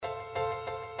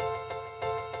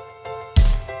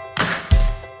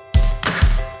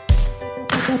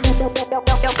Yo,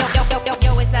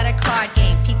 is that a card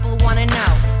game? People wanna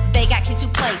know. They got kids who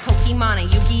play Pokemon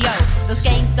and Yu-Gi-Oh! Those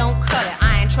games don't cut it,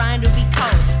 I ain't trying to be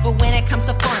cold. But when it comes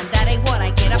to fun, that ain't what I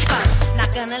get about.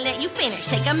 Not gonna let you finish,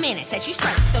 take a minute, set you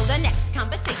straight. So the next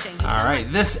conversation... Alright,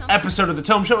 this episode of The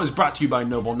Tome Show is brought to you by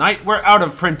Noble Knight, where Out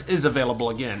of Print is available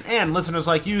again. And listeners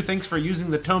like you, thanks for using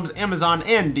the Tome's Amazon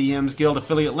and DM's Guild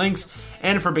affiliate links,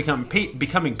 and for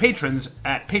becoming patrons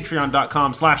at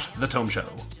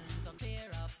patreon.com/thetomeshow.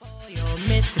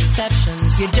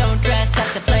 Misconceptions. You don't dress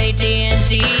up to play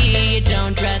D&D. You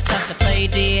don't dress up to play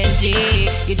D&D.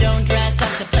 You don't dress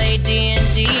up to play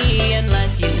D&D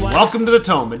unless you want. Welcome to The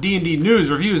Tome, a D&D news,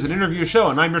 reviews, and interview show,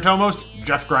 and I'm your Tome host,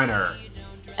 Jeff Greiner.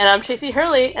 And I'm Tracy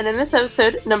Hurley, and in this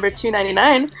episode, number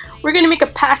 299, we're going to make a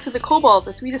pact with the Kobold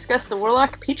as we discuss the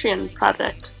Warlock Patreon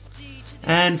project.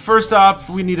 And first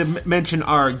off, we need to mention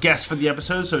our guests for the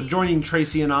episode. So joining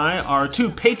Tracy and I are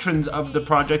two patrons of the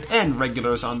project and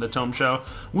regulars on the Tome Show.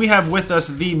 We have with us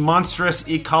the monstrous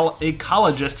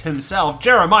ecologist himself,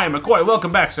 Jeremiah McCoy.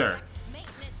 Welcome back, sir.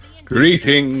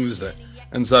 Greetings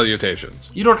and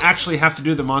salutations. You don't actually have to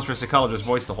do the monstrous ecologist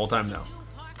voice the whole time, though.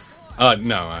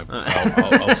 No,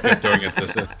 I'll skip doing it.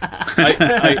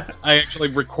 I actually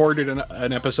recorded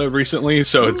an episode recently,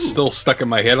 so it's still stuck in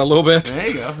my head a little bit. There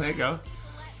you go.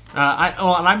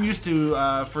 And I'm used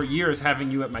to, for years,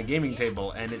 having you at my gaming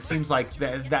table, and it seems like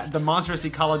that the monstrous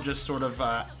ecologist sort of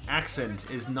accent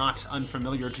is not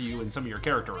unfamiliar to you in some of your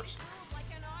characters.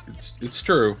 It's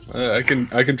true. I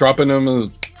can drop in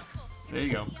them. There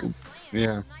you go.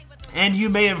 Yeah. And you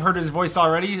may have heard his voice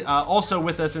already, also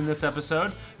with us in this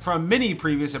episode, from many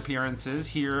previous appearances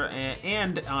here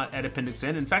and at Appendix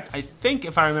N. In fact, I think,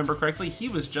 if I remember correctly, he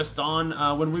was just on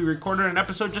when we recorded an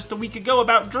episode just a week ago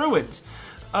about druids.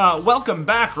 Welcome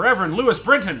back, Reverend Lewis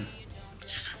Brinton.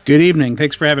 Good evening.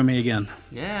 Thanks for having me again.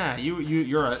 Yeah,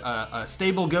 you're a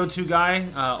stable go-to guy,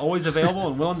 always available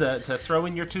and willing to throw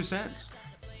in your 2 cents.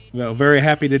 Well, very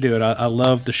happy to do it. I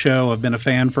love the show. I've been a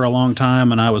fan for a long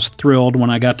time, and I was thrilled when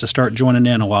I got to start joining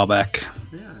in a while back.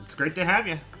 Yeah, it's great to have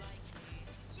you.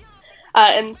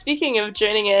 And speaking of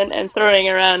joining in and throwing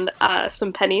around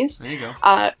some pennies, there you go.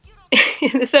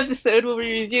 In this episode, we'll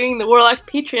be reviewing the Warlock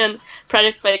Patreon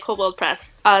project by Kobold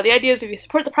Press. The idea is if you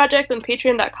support the project on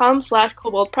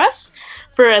patreon.com/KoboldPress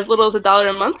for as little as $1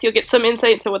 a month, you'll get some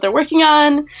insight into what they're working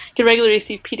on. You can regularly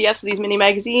receive PDFs of these mini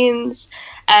magazines,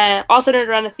 all centered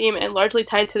around a theme and largely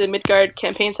tied to the Midgard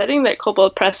campaign setting that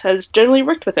Kobold Press has generally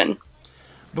worked within.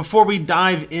 Before we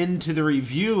dive into the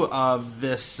review of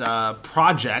this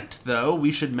project, though,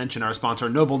 we should mention our sponsor,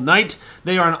 Noble Knight.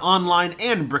 They are an online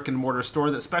and brick-and-mortar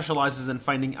store that specializes in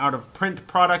finding out-of-print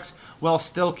products while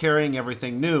still carrying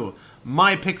everything new.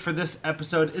 My pick for this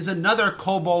episode is another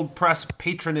Kobold Press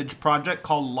patronage project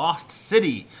called Lost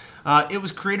City. It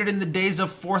was created in the days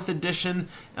of 4th edition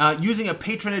using a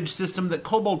patronage system that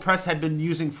Kobold Press had been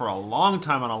using for a long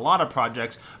time on a lot of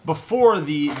projects before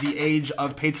the age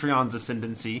of Patreon's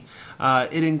ascendancy.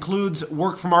 It includes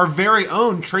work from our very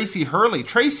own Tracy Hurley.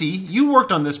 Tracy, you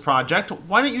worked on this project.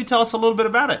 Why don't you tell us a little bit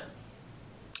about it?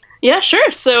 Yeah,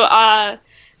 sure. So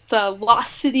it's a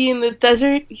lost city in the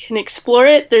desert. You can explore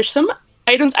it. There's some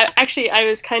items. I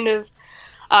was kind of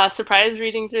surprised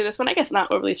reading through this one. I guess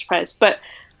not overly surprised, but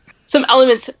some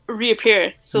elements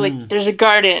reappear. So, like, there's a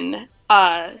garden,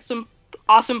 some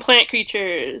awesome plant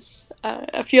creatures,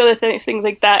 a few other things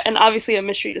like that, and obviously a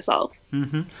mystery to solve.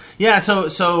 Mm-hmm. Yeah,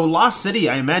 so Lost City,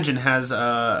 I imagine, has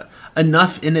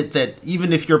enough in it that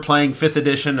even if you're playing 5th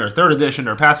edition or 3rd edition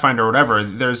or Pathfinder or whatever,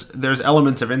 there's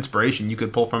elements of inspiration you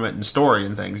could pull from it in story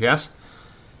and things, yes?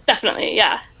 Definitely,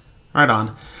 yeah. Right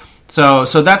on. So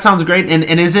that sounds great.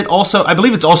 And is it also, I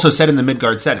believe it's also set in the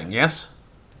Midgard setting, yes?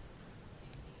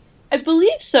 I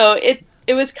believe so. It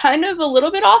was kind of a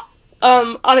little bit off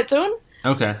on its own.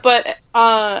 Okay. But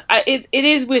it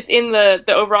is within the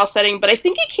overall setting. But I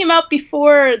think it came out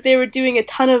before they were doing a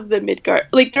ton of the Midgard.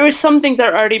 Like, there were some things that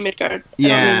are already Midgard.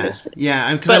 Yeah.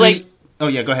 Oh,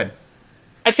 yeah, go ahead.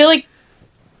 I feel like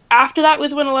after that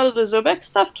was when a lot of the Zobek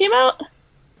stuff came out.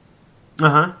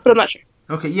 Uh-huh. But I'm not sure.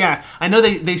 Okay, yeah. I know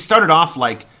they started off,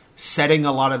 like, setting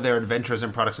a lot of their adventures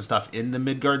and products and stuff in the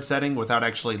Midgard setting without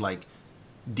actually, like,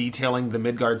 detailing the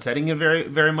Midgard setting very,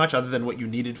 very much, other than what you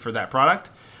needed for that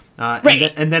product.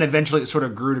 Right. And then eventually it sort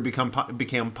of grew to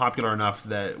became popular enough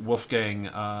that Wolfgang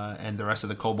and the rest of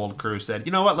the Kobold crew said,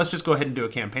 you know what, let's just go ahead and do a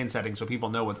campaign setting so people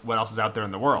know what else is out there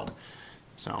in the world.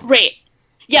 So right.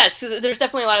 Yeah, so there's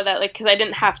definitely a lot of that, like, because I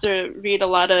didn't have to read a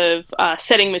lot of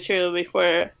setting material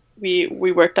before we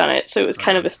worked on it, so it was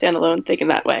kind of a standalone thing in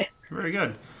that way. Very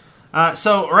good.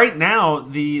 So right now,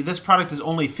 this product is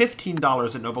only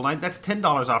 $15 at Noble Knight. That's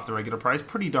 $10 off the regular price.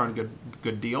 Pretty darn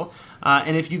good deal.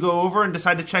 And if you go over and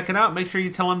decide to check it out, make sure you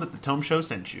tell them that the Tome Show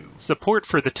sent you. Support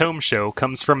for the Tome Show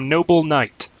comes from Noble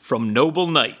Knight. From Noble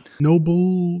Knight.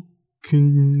 Noble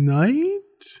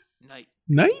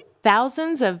Knight?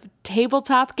 Thousands of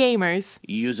tabletop gamers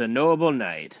use a Noble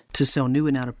Knight to sell new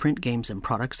and out-of-print games and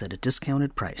products at a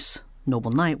discounted price.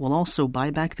 Noble Knight will also buy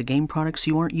back the game products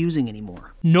you aren't using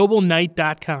anymore.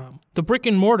 NobleKnight.com, the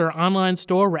brick-and-mortar online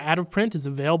store where out-of-print is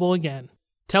available again.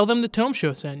 Tell them the Tome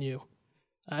Show sent you.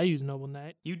 I use Noble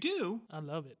Knight. You do? I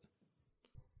love it.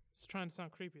 It's trying to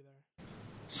sound creepy there.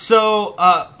 So,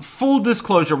 full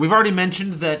disclosure, we've already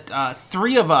mentioned that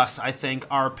 3 of us, I think,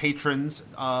 are patrons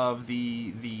of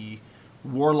the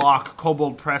Warlock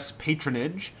Kobold Press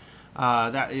patronage.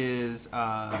 That is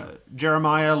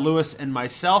Jeremiah, Lewis, and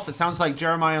myself. It sounds like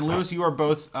Jeremiah and Lewis, you are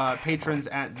both patrons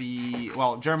at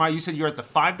Jeremiah, you said you're at the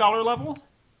 $5 level?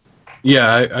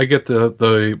 Yeah, I get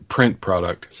the print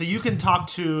product. So you can talk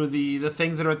to the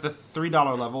things that are at the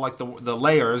 $3 level, like the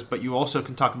layers, but you also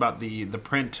can talk about the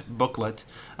print booklet.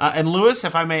 And Lewis,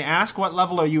 if I may ask, what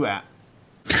level are you at?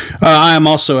 I am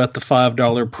also at the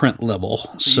 $5 print level.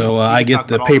 So I get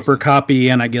the paper copy,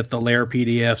 and I get the layer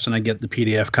PDFs, and I get the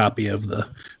PDF copy of the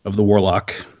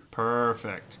Warlock.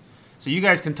 Perfect. So you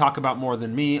guys can talk about more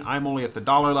than me. I'm only at the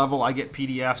 $1 level. I get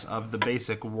PDFs of the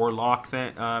basic Warlock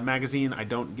magazine. I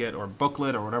don't get, or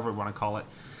booklet, or whatever we want to call it.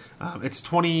 It's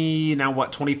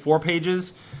 24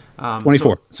 pages.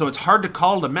 24. So it's hard to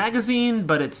call it a magazine,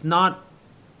 but it's not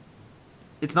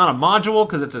a module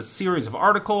because it's a series of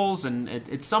articles, and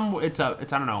it's I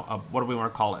don't know, what do we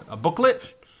want to call it? A booklet?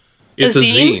 It's a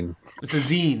zine. It's a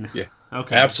zine. Yeah.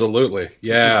 Okay. Absolutely.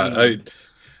 Yeah.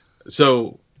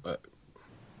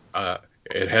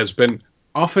 It has been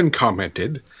often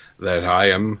commented that I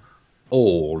am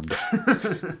old.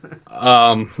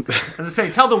 I was going to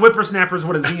say, tell the whippersnappers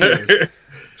what a zine is.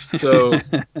 So,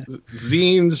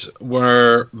 zines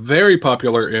were very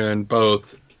popular in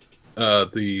both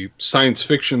the science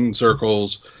fiction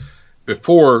circles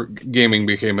before gaming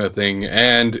became a thing,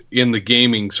 and in the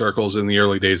gaming circles in the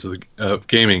early days of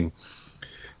gaming.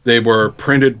 They were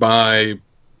printed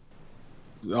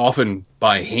often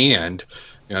by hand,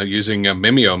 using a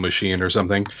Mimeo machine or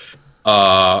something,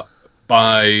 by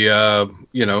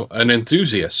an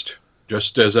enthusiast.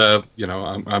 Just as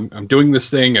I'm doing this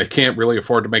thing. I can't really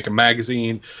afford to make a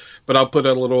magazine, but I'll put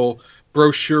a little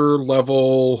brochure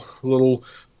level, little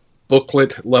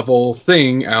booklet level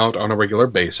thing out on a regular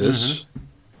basis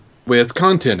with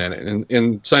content in it. And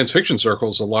in science fiction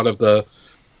circles, a lot of the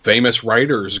famous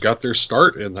writers got their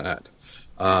start in that,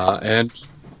 and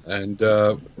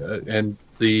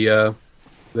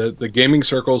the gaming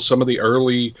circles, some of the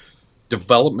early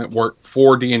development work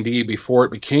for D&D before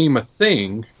it became a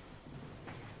thing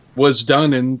was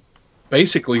done in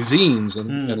basically zines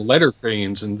and letter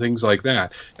trains and things like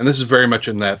that. And this is very much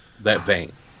in that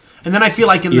vein. And then I feel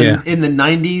like in the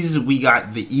 90s, we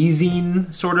got the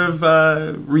e-zine sort of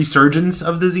resurgence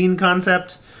of the zine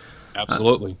concept.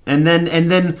 Absolutely. And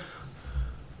then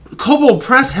Kobold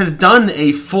Press has done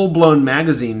a full-blown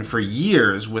magazine for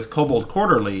years with Kobold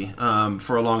Quarterly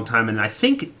for a long time. And I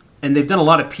think, and they've done a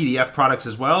lot of PDF products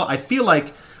as well. I feel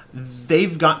like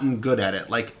they've gotten good at it.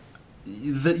 Like,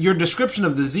 your description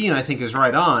of the zine, I think, is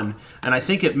right on. And I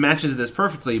think it matches this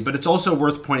perfectly. But it's also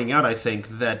worth pointing out, I think,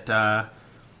 that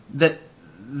that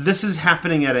this is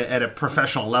happening at a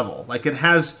professional level. Like, it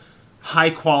has high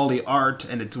quality art,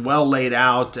 and it's well laid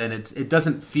out, and it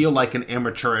doesn't feel like an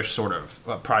amateurish sort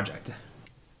of project.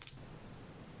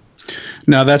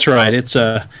 No, that's right.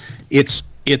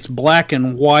 It's black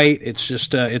and white. It's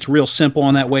just it's real simple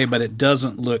in that way, but it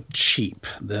doesn't look cheap.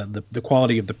 The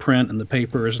quality of the print and the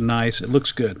paper is nice. It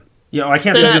looks good. Yeah, well, I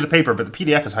can't speak to the paper, but the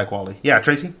PDF is high quality. Yeah,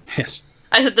 Tracy? Yes.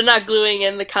 I said they're not gluing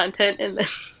in the content and then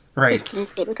right. making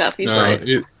photocopies. No, Right.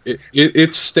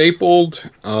 It's stapled.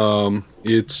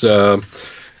 It's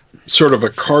sort of a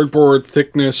cardboard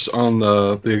thickness on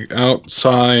the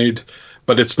outside,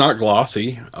 but it's not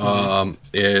glossy. And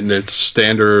it's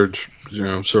standard,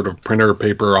 sort of printer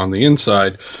paper on the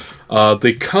inside.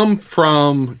 They come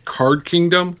from Card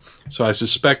Kingdom, so I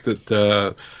suspect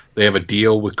that they have a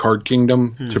deal with Card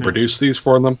Kingdom to produce these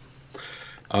for them.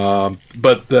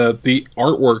 But the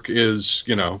artwork is,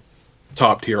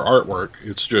 top tier artwork.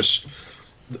 It's just,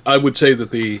 I would say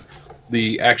that the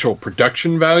actual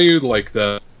production value, like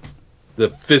the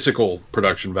physical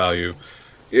production value,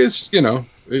 is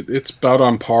it's about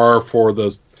on par for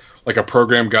like a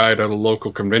program guide at a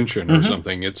local convention or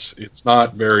something. It's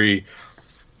not very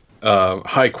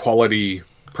high quality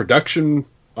production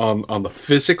on the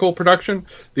physical production,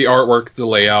 the artwork, the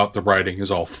layout, the writing is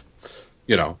all,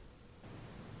 well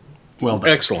done.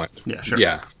 Excellent. Yeah, sure.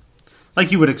 Yeah. Like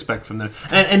you would expect from them.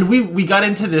 And we got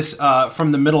into this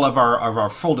from the middle of our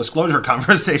full disclosure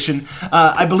conversation.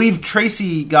 I believe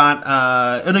Tracy got...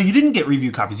 no, you didn't get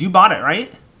review copies. You bought it, right?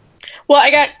 Well,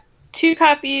 I got 2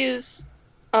 copies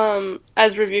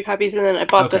as review copies, and then I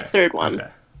bought the third one. Okay.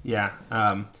 Yeah.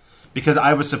 Because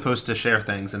I was supposed to share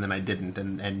things, and then I didn't,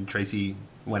 and Tracy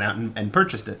went out and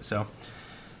purchased it. So...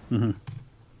 Mm-hmm.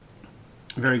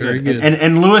 Very good.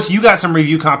 And Lewis, you got some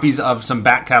review copies of some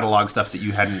back catalog stuff that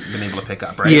you hadn't been able to pick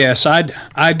up, right? Yes,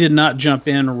 I did not jump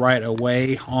in right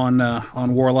away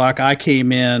on Warlock. I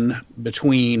came in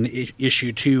between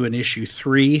issue 2 and issue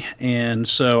 3, and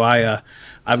so I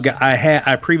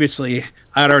had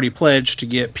already pledged to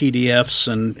get PDFs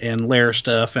and layer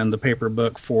stuff and the paper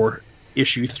book for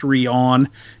issue 3 on,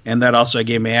 and that also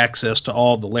gave me access to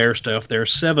all the layer stuff.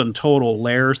 There's 7 total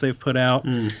layers they've put out,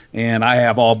 and I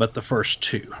have all but the first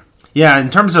 2. Yeah, in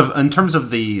terms of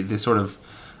the sort of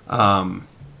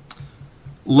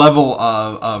level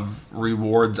of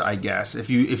rewards, I guess if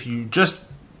you just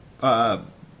pledge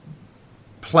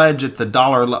at the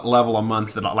 $1 level a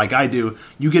month, that like I do,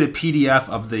 you get a PDF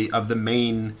of the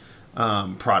main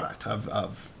product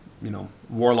of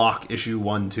Warlock issue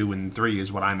 1, 2, and 3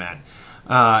 is what I'm at.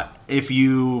 If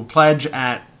you pledge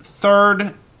at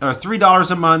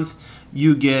 $3 a month,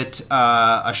 you get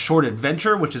a short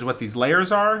adventure, which is what these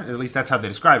layers are. At least that's how they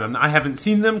describe them. I haven't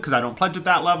seen them because I don't pledge at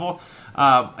that level.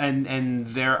 And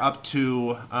they're up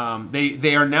to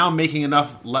they are now making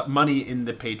enough money in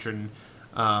the patron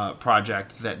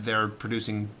project that they're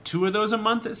producing 2 of those a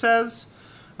month. It says.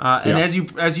 And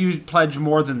as you pledge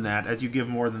more than that, as you give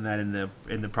more than that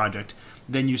in the project,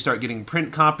 then you start getting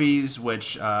print copies,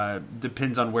 which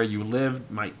depends on where you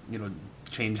live, might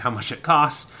change how much it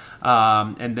costs.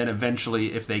 And then eventually,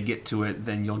 if they get to it,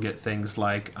 then you'll get things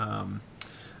like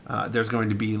there's going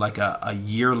to be like a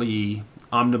yearly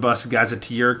omnibus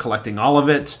gazetteer collecting all of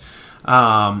it.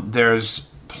 There's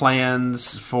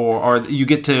plans for, or you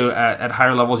get to at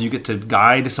higher levels, you get to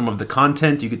guide some of the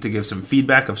content. You get to give some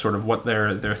feedback of sort of what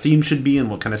their theme should be and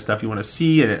what kind of stuff you want to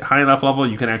see. And at high enough level,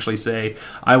 you can actually say,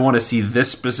 I want to see this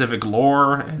specific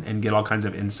lore, and get all kinds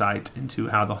of insight into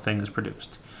how the thing is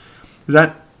produced. Does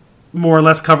that more or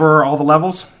less cover all the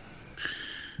levels?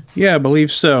 Yeah, I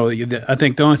believe so. I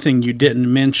think the only thing you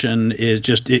didn't mention is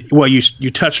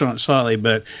you touched on it slightly,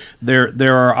 but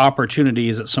there are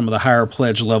opportunities at some of the higher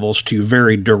pledge levels to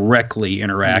very directly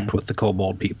interact with the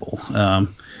Kobold people.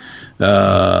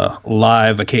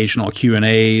 Live occasional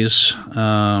Q&As,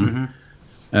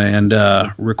 and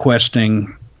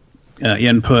requesting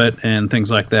input and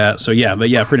things like that. So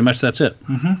pretty much that's it.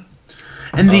 Mm-hmm.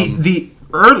 And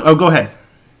go ahead.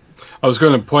 I was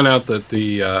going to point out that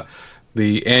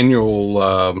the annual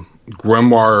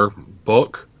Grimoire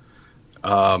book,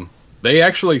 they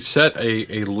actually set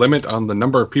a limit on the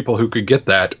number of people who could get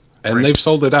that, and they've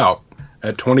sold it out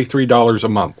at $23 a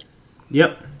month.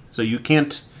 Yep. So you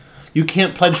can't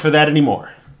pledge for that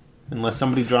anymore, unless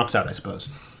somebody drops out, I suppose.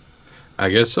 I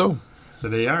guess so. So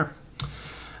there you are.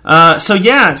 It's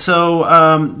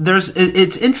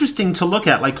interesting to look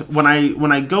at. Like when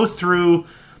I go through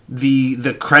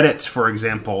the credits, for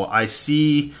example, I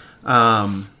see.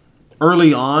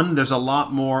 Early on, there's a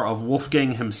lot more of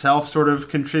Wolfgang himself sort of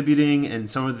contributing, and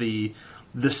some of the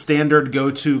standard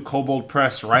go-to Kobold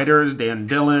Press writers, Dan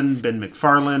Dillon, Ben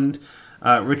McFarland,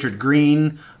 Richard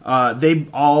Green, they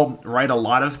all write a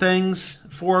lot of things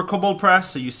for Kobold Press,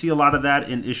 so you see a lot of that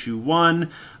in issue 1.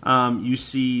 You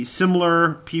see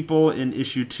similar people in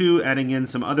issue 2, adding in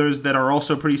some others that are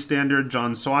also pretty standard.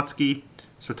 John Swatoski,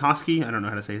 I don't know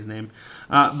how to say his name.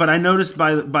 But I noticed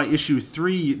by issue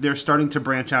 3, they're starting to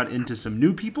branch out into some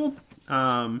new people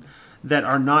that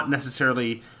are not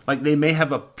necessarily, like they may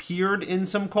have appeared in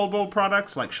some Kobold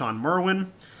products, like Sean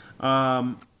Merwin,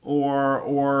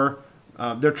 or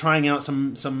they're trying out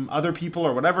some other people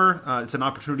or whatever. It's an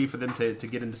opportunity for them to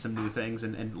get into some new things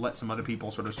and let some other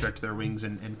people sort of stretch their wings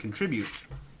and contribute.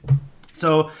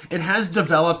 So it has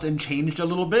developed and changed a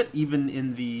little bit, even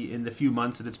in the few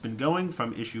months that it's been going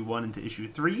from issue 1 into issue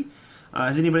 3.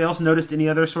 Has anybody else noticed any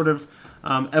other sort of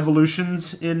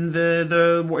evolutions in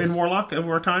in Warlock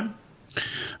over time?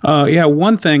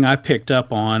 One thing I picked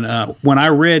up on when I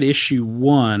read issue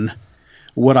 1,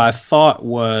 what I thought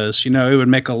was, it would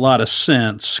make a lot of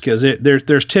sense because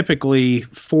there's typically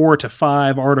 4 to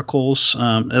 5 articles.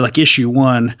 Like issue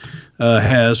 1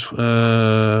 has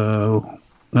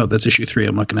Oh, that's issue 3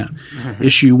 I'm looking at.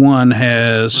 Issue 1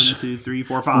 has 1, 2, 3,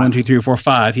 4, 5. 1, 2, 3, 4,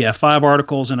 5. Yeah, 5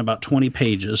 articles and about 20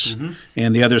 pages,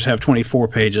 and the others have 24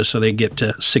 pages, so they get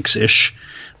to 6-ish.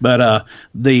 But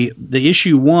the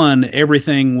issue 1,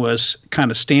 everything was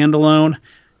kind of standalone.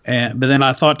 But then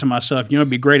I thought to myself, it'd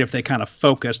be great if they kind of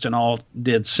focused and all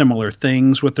did similar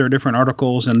things with their different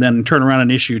articles. And then turn around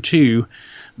in issue 2,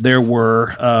 there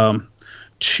were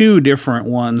 2 different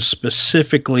ones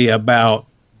specifically about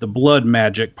the blood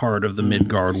magic part of the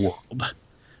Midgard world,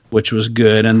 which was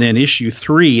good. And then issue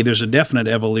 3, there's a definite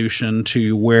evolution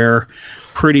to where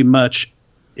pretty much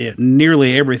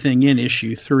nearly everything in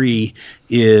issue 3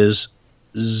 is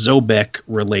Zobek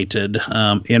related,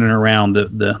 in and around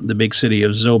the big city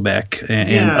of Zobek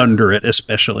and under it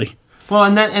especially. Well,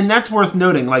 and that's worth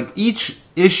noting. Like, each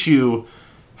issue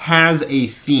has a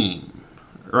theme,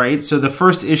 right? So the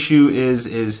first issue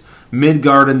is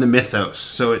Midgard and the mythos.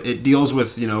 So it deals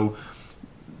with, in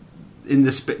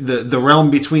the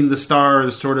realm between the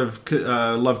stars, sort of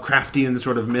Lovecraftian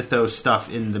sort of mythos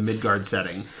stuff in the Midgard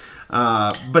setting.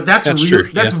 But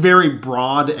that's very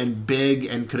broad and big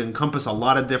and could encompass a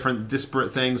lot of different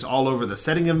disparate things all over the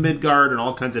setting of Midgard and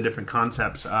all kinds of different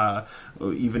concepts,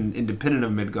 even independent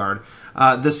of Midgard.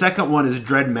 The second one is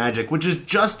Dread Magic, which is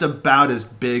just about as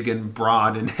big and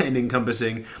broad and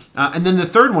encompassing. And then the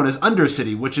third one is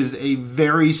Undercity, which is a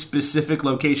very specific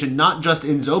location, not just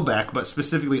in Zobek, but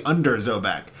specifically under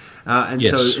Zobek.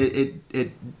 So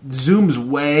it zooms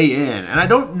way in. And I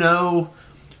don't know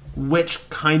which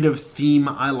kind of theme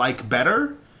I like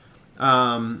better,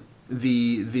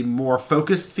 the more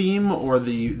focused theme or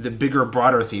the bigger,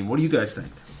 broader theme. What do you guys think?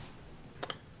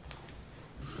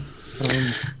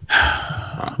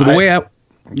 Go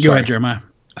ahead, Jeremiah.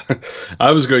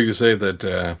 I was going to say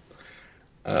that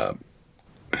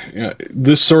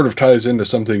this sort of ties into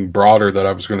something broader that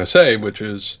I was going to say, which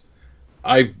is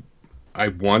I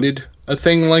wanted a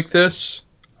thing like this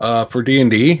for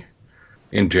D&D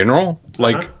in general.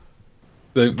 Like,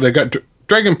 they got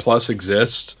Dragon Plus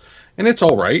exists, and it's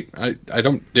all right. I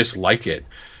don't dislike it,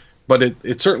 but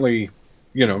it's certainly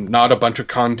not a bunch of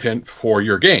content for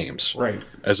your games. Right.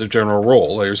 As a general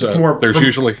rule, there's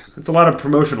usually it's a lot of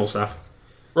promotional stuff.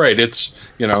 Right. It's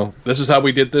this is how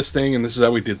we did this thing, and this is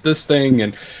how we did this thing,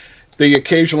 and they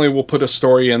occasionally will put a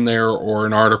story in there or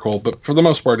an article, but for the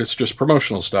most part, it's just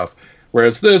promotional stuff.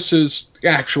 Whereas this is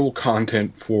actual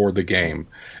content for the game.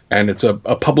 And it's a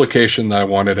publication that I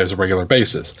wanted as a regular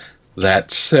basis.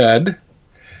 That said,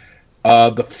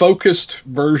 the focused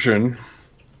version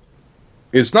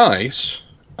is nice,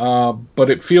 but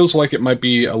it feels like it might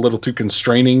be a little too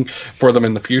constraining for them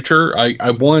in the future.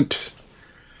 I want,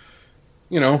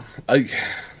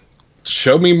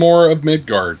 show me more of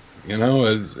Midgard,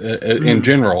 in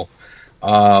general.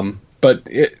 But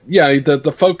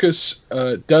the focus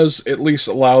does at least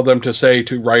allow them to say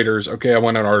to writers, okay, I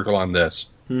want an article on this.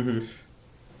 Mm-hmm.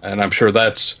 And I'm sure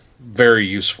that's very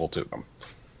useful to them.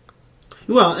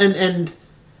 Well, and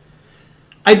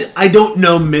I don't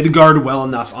know Midgard well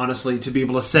enough, honestly, to be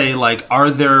able to say, like, are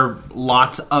there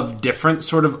lots of different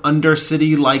sort of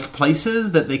Undercity-like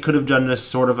places that they could have done as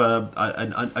sort of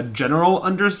a general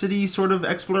Undercity sort of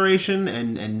exploration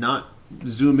and not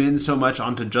zoom in so much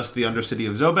onto just the Undercity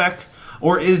of Zobek?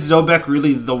 Or is Zobek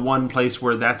really the one place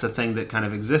where that's a thing that kind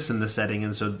of exists in the setting?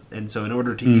 And so in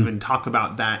order to even talk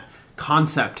about that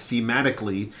concept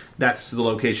thematically, that's the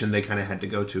location they kind of had to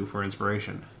go to for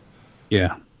inspiration.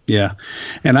 Yeah. Yeah.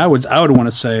 And I would want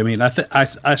to say,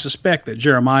 I suspect that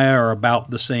Jeremiah are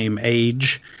about the same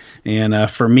age. And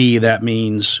for me, that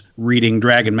means reading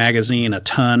Dragon Magazine a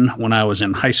ton when I was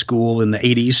in high school in the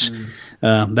 80s.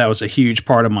 That was a huge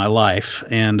part of my life.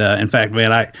 And in fact,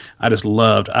 man, I just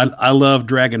loved, I loved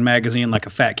Dragon Magazine like a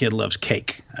fat kid loves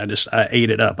cake. I ate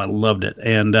it up. I loved it.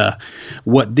 And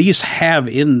what these have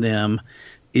in them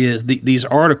is these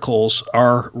articles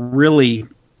are really,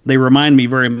 they remind me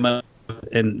very much,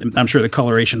 and I'm sure the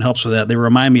coloration helps with that. They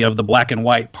remind me of the black and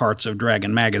white parts of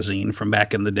Dragon Magazine from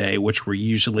back in the day, which were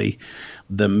usually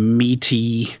the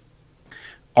meaty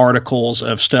articles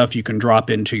of stuff you can drop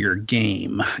into your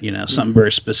game, something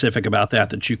very specific about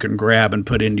that you can grab and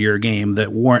put into your game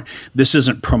this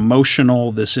isn't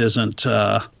promotional. This isn't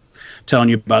telling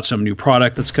you about some new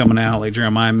product that's coming out. Like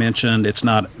Jeremiah mentioned,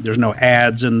 there's no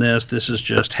ads in this. This is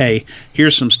just, hey,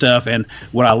 here's some stuff. And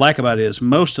what I like about it is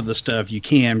most of the stuff you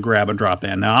can grab and drop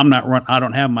in. Now I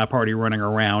don't have my party running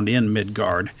around in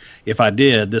Midgard. If I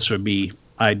did, this would be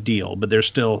ideal, but there's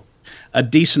still a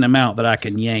decent amount that I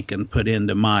can yank and put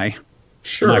into my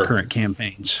current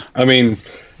campaigns.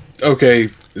 Okay,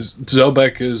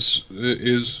 Zobek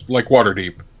is like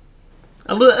Waterdeep.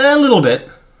 A little bit.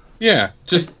 Yeah,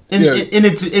 just in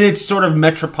its sort of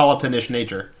metropolitan-ish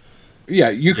nature. Yeah,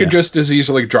 you could just as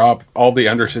easily drop all the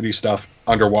Undercity stuff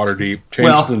under Waterdeep,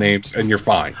 change the names, and you're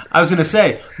fine. I was going to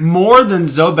say, more than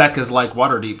Zobek is like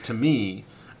Waterdeep to me,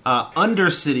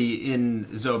 Undercity in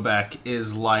Zobek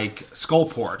is like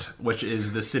Skullport, which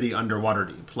is the city under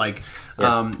Waterdeep. Like,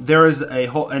 there is a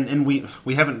whole, and we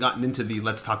haven't gotten into the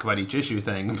let's talk about each issue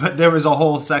thing, but there was a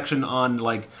whole section on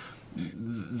like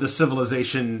the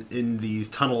civilization in these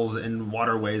tunnels and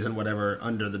waterways and whatever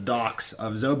under the docks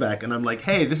of Zobek, and I'm like,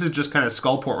 hey, this is just kind of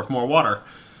Skullport with more water.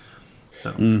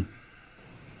 So,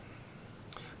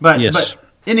 but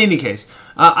in any case,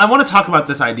 I want to talk about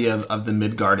this idea of the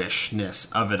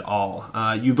Midgardishness of it all.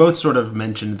 You both sort of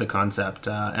mentioned the concept,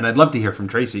 and I'd love to hear from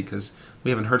Tracy because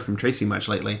we haven't heard from Tracy much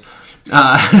lately.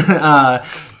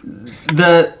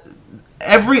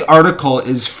 Every article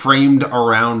is framed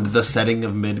around the setting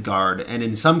of Midgard, and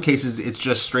in some cases it's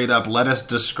just straight up, let us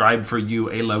describe for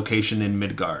you a location in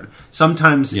Midgard.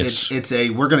 Sometimes it's a,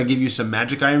 we're going to give you some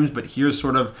magic items, but here's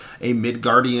sort of a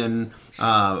Midgardian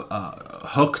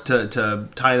hook to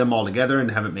tie them all together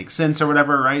and have it make sense or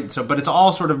whatever, right? So, but it's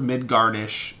all sort of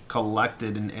Midgardish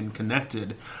collected and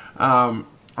connected. Are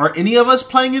any of us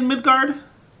playing in Midgard?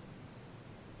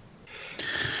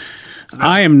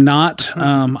 I am not.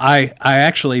 I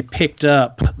actually picked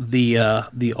up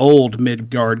the old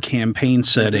Midgard campaign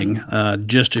setting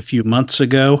just a few months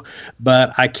ago,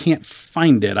 but I can't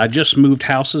find it. I just moved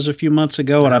houses a few months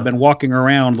ago, and I've been walking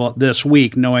around this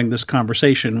week knowing this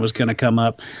conversation was going to come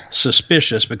up,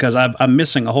 suspicious, because I'm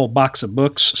missing a whole box of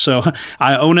books. So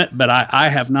I own it, but I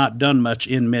have not done much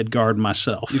in Midgard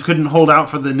myself. You couldn't hold out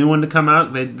for the new one to come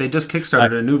out? They just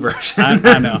kickstarted a new version.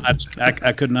 I know.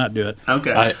 I could not do it.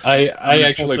 Okay. I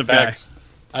actually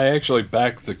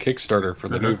backed the Kickstarter for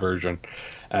the new version.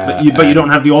 But you don't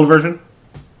have the old version?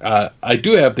 I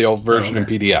do have the old version in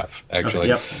PDF,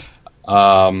 actually. Okay,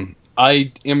 yep.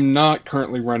 I am not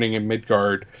currently running in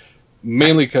Midgard,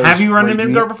 mainly because... Have you run in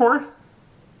Midgard before?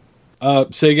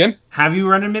 Say again? Have you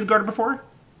run in Midgard before?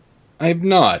 I have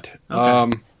not.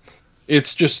 Okay.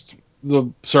 It's just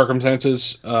the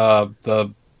circumstances.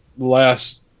 The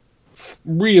last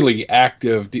really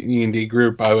active D&D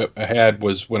group I had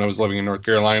was when I was living in North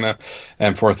Carolina,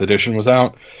 and 4th edition was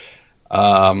out.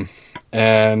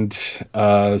 And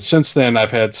since then,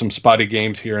 I've had some spotty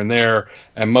games here and there,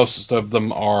 and most of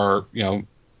them are,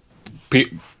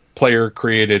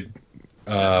 player-created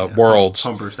worlds.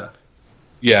 Homebrew stuff.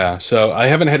 Yeah, so I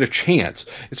haven't had a chance.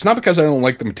 It's not because I don't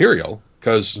like the material,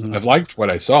 because I've liked what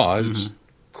I saw. It's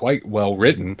quite well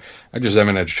written. I just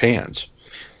haven't had a chance.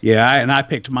 Yeah, and I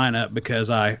picked mine up because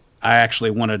I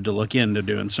actually wanted to look into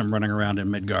doing some running around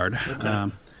in Midgard.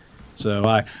 Okay. So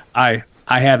I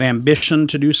have ambition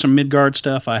to do some Midgard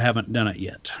stuff. I haven't done it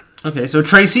yet. Okay, so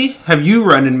Tracy, have you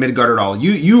run in Midgard at all?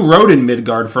 You wrote in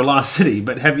Midgard for Lost City,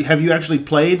 but have you actually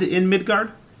played in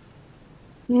Midgard?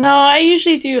 No, I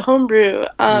usually do homebrew.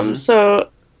 So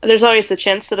there's always the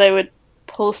chance that I would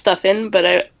pull stuff in, but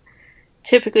I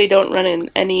typically don't run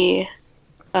in any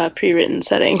pre-written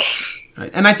setting. Right.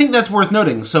 And I think that's worth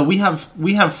noting. So we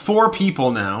have 4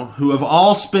 people now who have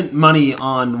all spent money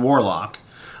on Warlock,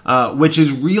 which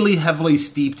is really heavily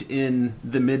steeped in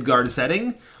the Midgard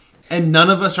setting, and none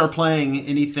of us are playing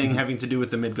anything having to do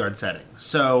with the Midgard setting.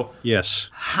 So yes,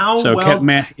 how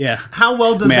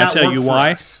well does that I tell work you for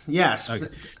why? us? Yes. Okay.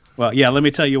 Well, yeah. Let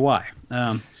me tell you why.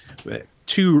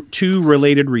 Two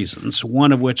related reasons.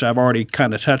 One of which I've already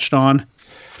kind of touched on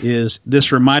is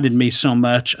this reminded me so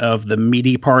much of the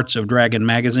meaty parts of Dragon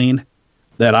Magazine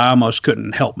that I almost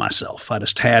couldn't help myself. I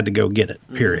just had to go get it,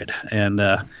 period. And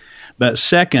but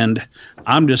second,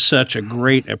 I'm just such a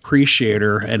great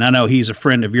appreciator, and I know he's a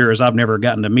friend of yours. I've never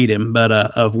gotten to meet him, but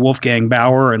of Wolfgang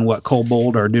Bauer and what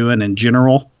Kobold are doing in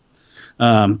general.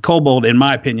 Kobold, in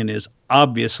my opinion, is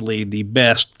obviously the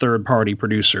best third-party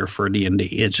producer for D&D.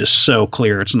 It's just so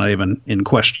clear; it's not even in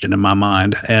question in my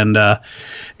mind. And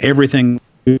everything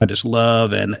I just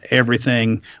love, and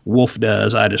everything Wolf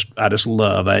does, I just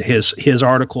love. His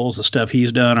articles, the stuff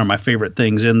he's done, are my favorite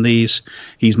things in these.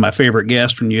 He's my favorite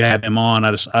guest when you have him on.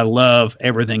 I love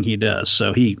everything he does.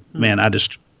 So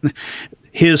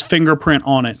his fingerprint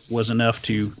on it was enough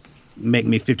to make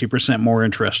me 50% more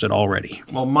interested already.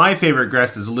 Well, my favorite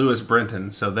guest is Lewis Brinton,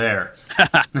 so there.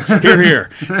 Hear, hear.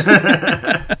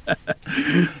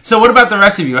 So what about the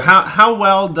rest of you? How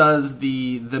well does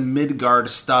the Midgard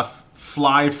stuff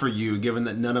fly for you, given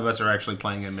that none of us are actually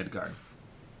playing in Midgard?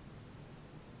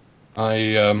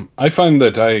 I find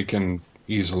that I can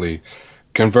easily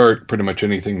convert pretty much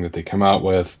anything that they come out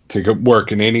with to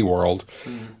work in any world.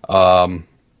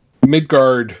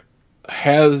 Midgard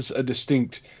has a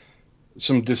distinct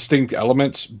some distinct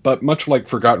elements, but much like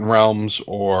Forgotten Realms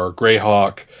or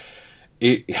Greyhawk,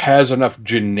 it has enough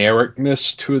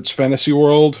genericness to its fantasy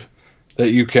world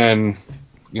that you can,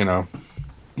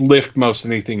 lift most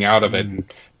anything out of it and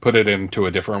put it into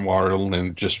a different world,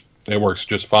 and it works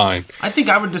just fine. I think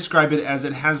I would describe it as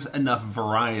it has enough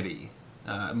variety,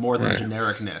 more than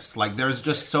genericness. Like, there's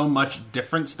just so much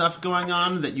different stuff going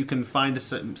on that you can find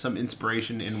some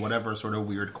inspiration in whatever sort of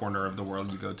weird corner of the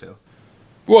world you go to.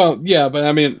 Well, yeah, but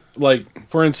I mean, like,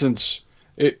 for instance,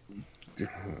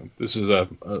 this is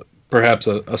perhaps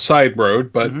a side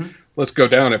road, but let's go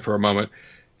down it for a moment.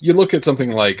 You look at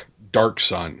something like Dark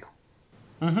Sun.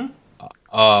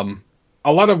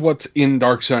 A lot of what's in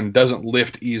Dark Sun doesn't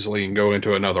lift easily and go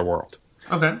into another world.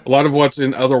 Okay. A lot of what's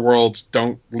in other worlds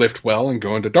don't lift well and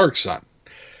go into Dark Sun.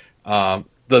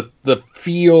 The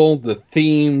feel, the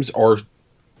themes are,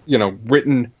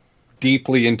 written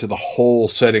deeply into the whole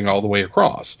setting all the way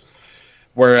across.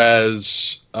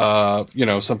 Whereas,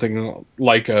 something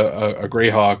like a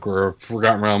Greyhawk or a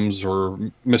Forgotten Realms or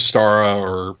Mystara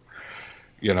or,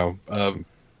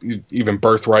 even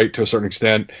Birthright to a certain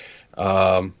extent,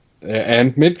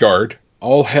 and Midgard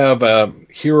all have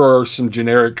here are some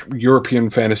generic European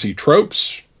fantasy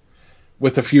tropes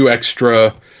with a few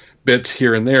extra bits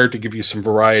here and there to give you some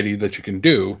variety that you can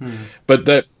do. But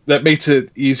that makes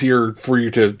it easier for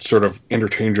you to sort of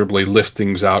interchangeably lift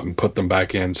things out and put them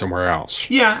back in somewhere else.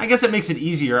 Yeah, I guess it makes it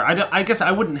easier. I guess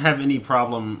I wouldn't have any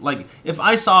problem. Like, if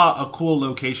I saw a cool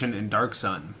location in Dark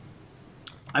Sun,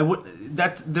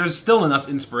 there's still enough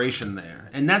inspiration there.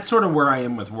 And that's sort of where I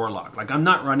am with Warlock. Like, I'm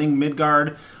not running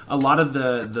Midgard. A lot of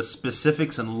the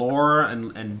specifics and lore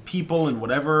and people and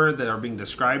whatever that are being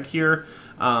described here,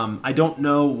 I don't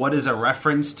know what is a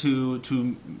reference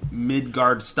to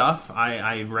Midgard stuff.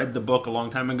 I read the book a long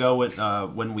time ago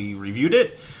when we reviewed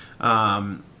it,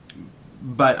 but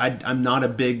I'm not a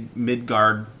big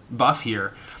Midgard buff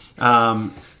here.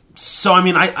 So I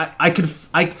mean,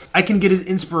 I can get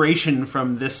inspiration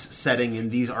from this setting in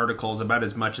these articles about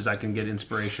as much as I can get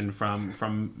inspiration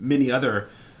from many other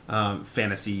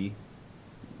fantasy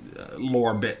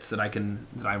lore bits that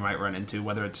I might run into,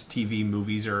 whether it's TV,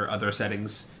 movies, or other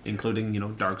settings, including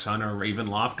Dark Sun or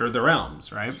Ravenloft or the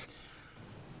Realms, right?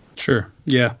 Sure.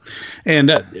 Yeah.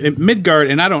 And Midgard,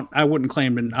 and I wouldn't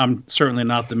claim, and I'm certainly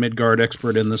not the Midgard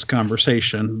expert in this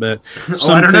conversation, but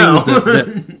some I don't things know.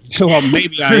 that well,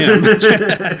 maybe I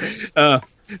am.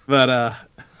 But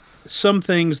some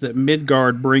things that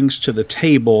Midgard brings to the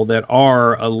table that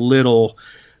are a little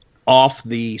off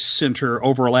the center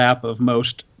overlap of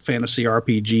most fantasy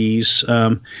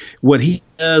RPGs. What he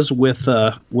does with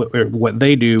what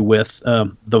they do with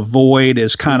the Void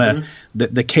is kind of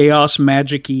the chaos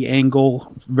magic-y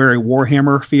angle, very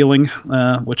Warhammer feeling,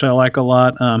 which I like a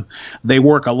lot. They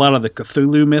work a lot of the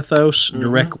Cthulhu mythos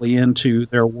directly into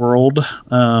their world.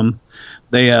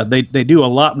 They do a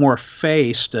lot more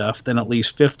Fae stuff than at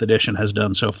least 5th edition has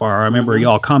done so far. I remember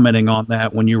y'all commenting on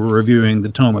that when you were reviewing the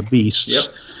Tome of Beasts.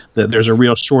 Yep. That there's a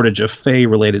real shortage of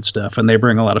Fae-related stuff, and they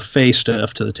bring a lot of Fae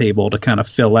stuff to the table to kind of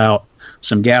fill out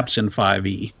some gaps in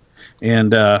 5e.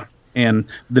 And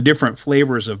the different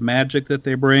flavors of magic that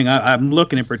they bring. I'm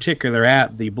looking in particular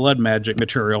at the blood magic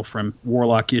material from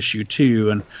Warlock issue 2,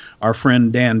 and our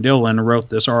friend Dan Dillon wrote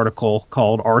this article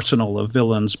called Arsenal of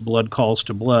Villains, Blood Calls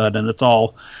to Blood, and it's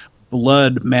all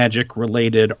blood magic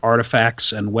related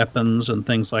artifacts and weapons and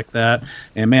things like that.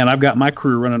 And man, I've got my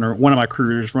crew one of my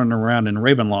crews running around in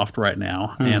Ravenloft right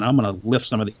now, and I'm going to lift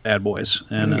some of these bad boys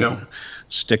and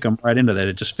stick them right into that.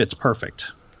 It just fits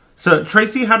perfect. So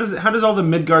Tracy, how does all the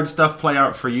Midgard stuff play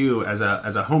out for you as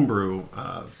a homebrew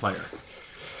player?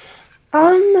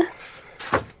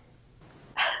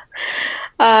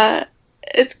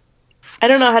 It's, I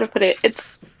don't know how to put it. It's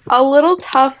a little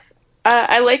tough.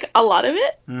 I like a lot of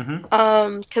it,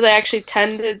 because I actually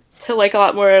tended to like a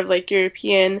lot more of like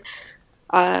European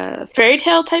fairy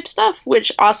tale type stuff,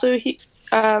 which also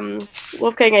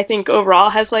Wolfgang, I think, overall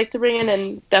has liked to bring in,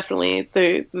 and definitely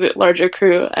the larger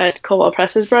crew at Cobalt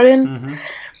Press has brought in.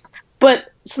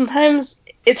 But sometimes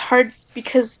it's hard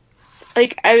because,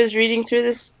 like, I was reading through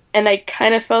this and I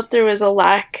kind of felt there was a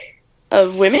lack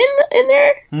of women in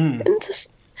there. And to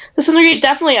some degree,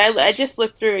 definitely, I just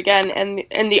looked through again,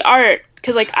 and the art,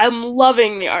 because, like, I'm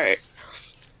loving the art,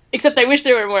 except I wish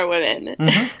there were more women,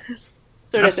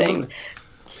 sort of thing.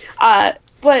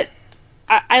 But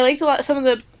I liked a lot some of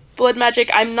the blood magic.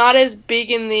 I'm not as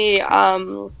big in the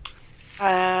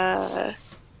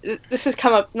this has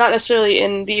come up not necessarily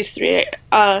in these three,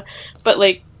 but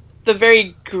like the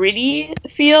very gritty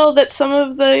feel that some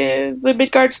of the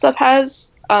Midgard stuff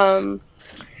has.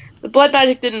 the blood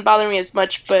magic didn't bother me as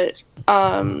much, but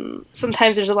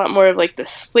sometimes there's a lot more of like the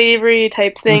slavery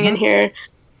type thing in here.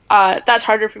 That's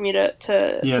harder for me to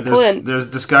pull in. There's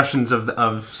discussions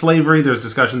of slavery. There's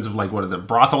discussions of like what are the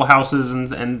brothel houses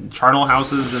and charnel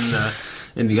houses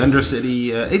in the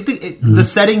Undercity. The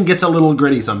setting gets a little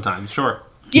gritty sometimes. Sure.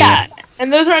 Yeah,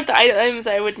 and those aren't the items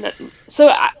I would not.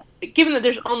 So, given that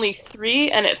there's only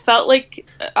 3, and it felt like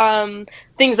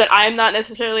things that I'm not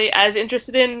necessarily as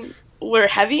interested in were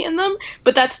heavy in them,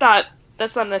 but that's not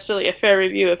necessarily a fair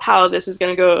review of how this is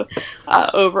going to go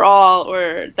overall,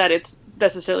 or that it's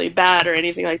necessarily bad or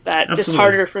anything like that. Absolutely. Just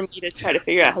harder for me to try to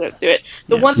figure out how to do it.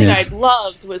 The one thing I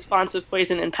loved was Fonts of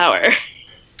Poison and Power.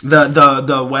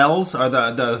 The wells or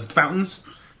the fountains.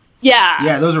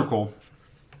 Yeah, those are cool.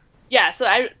 Yeah, so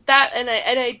I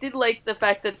did like the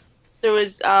fact that there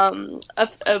was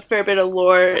a fair bit of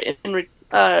lore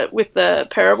with the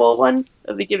parable one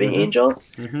of the Giving Angel.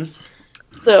 Mm-hmm.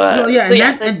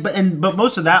 But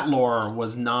most of that lore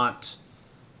was not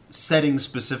setting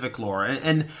specific lore,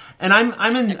 and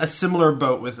I'm in a similar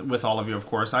boat with all of you. Of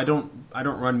course, I don't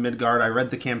run Midgard. I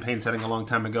read the campaign setting a long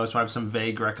time ago, so I have some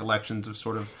vague recollections of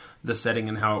sort of the setting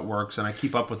and how it works, and I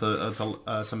keep up with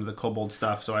some of the Kobold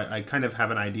stuff, so I kind of have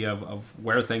an idea of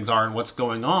where things are and what's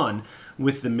going on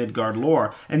with the Midgard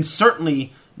lore, and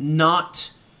certainly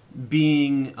not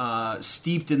being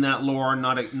steeped in that lore,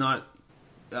 not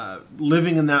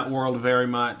living in that world very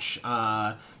much.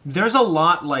 There's a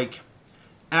lot like.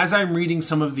 As I'm reading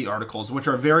some of the articles, which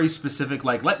are very specific,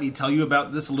 like, let me tell you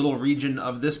about this little region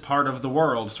of this part of the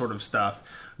world sort of stuff,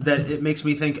 that it makes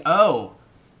me think, oh,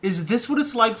 is this what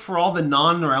it's like for all the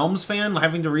non-Realms fan,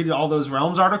 having to read all those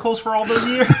Realms articles for all those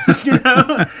years, you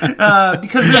know?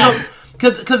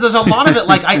 Because there's a lot of it,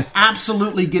 like, I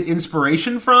absolutely get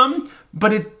inspiration from,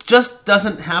 but it just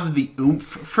doesn't have the oomph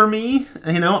for me.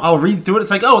 You know, I'll read through it. It's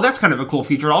like, oh, that's kind of a cool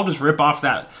feature. I'll just rip off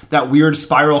that weird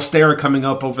spiral stair coming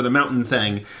up over the mountain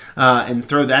thing and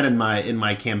throw that in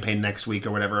my campaign next week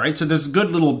or whatever, right? So there's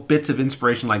good little bits of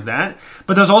inspiration like that.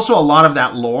 But there's also a lot of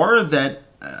that lore that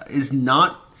is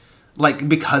not, like,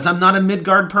 because I'm not a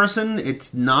Midgard person,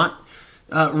 it's not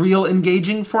real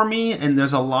engaging for me, and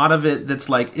there's a lot of it that's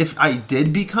like, if I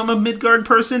did become a Midgard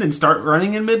person and start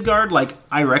running in Midgard, like,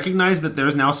 I recognize that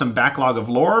there's now some backlog of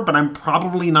lore, but I'm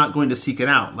probably not going to seek it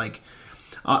out. Like,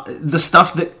 the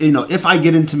stuff that, you know, if I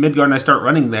get into Midgard and I start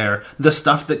running there, the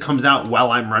stuff that comes out while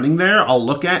I'm running there, I'll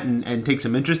look at and take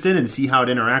some interest in and see how it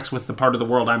interacts with the part of the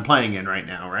world I'm playing in right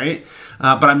now, right?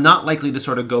 But I'm not likely to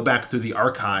sort of go back through the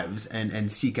archives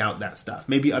and seek out that stuff.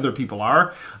 Maybe other people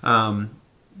are.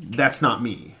 That's not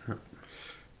me.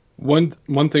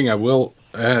 One thing I will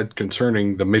add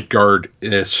concerning the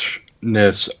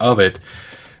Midgard-ishness of it,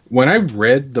 when I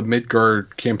read the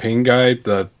Midgard campaign guide,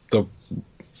 the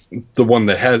one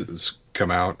that has come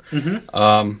out,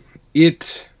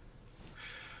 it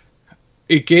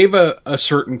gave a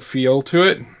certain feel to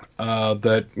it,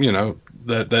 that, you know,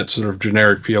 that sort of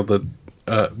generic feel, that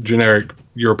generic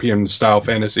European style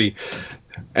fantasy,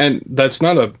 and that's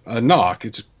not a knock.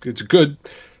 It's good,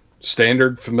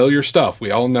 standard, familiar stuff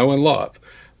we all know and love.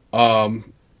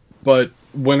 But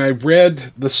when I read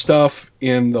the stuff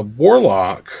in the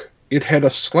Warlock, it had a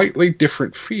slightly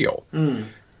different feel.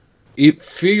 It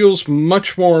feels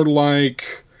much more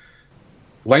like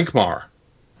Lankhmar.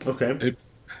 Okay.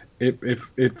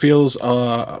 It feels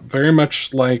very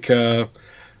much like the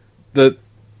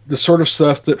sort of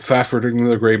stuff that Fafhrd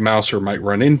the Grey Mouser might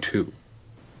run into.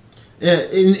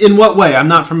 In what way? I'm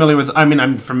not familiar with. I mean,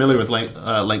 I'm familiar with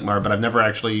Lankhmar, but I've never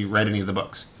actually read any of the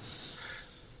books.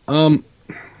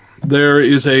 There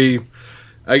is a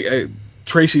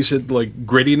Tracy said, like,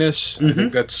 grittiness. I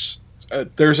think that's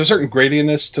there's a certain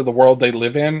grittiness to the world they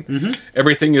live in.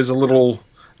 Everything is a little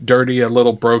dirty, a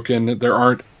little broken. There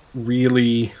aren't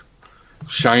really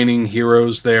shining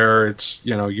heroes there. It's,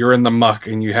 you know, you're in the muck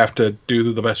and you have to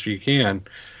do the best you can.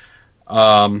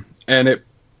 And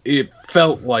it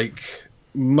felt like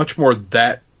much more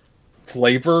that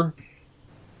flavor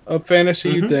of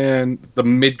fantasy than the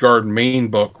Midgard main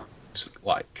book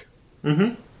like.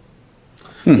 Yeah,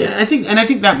 I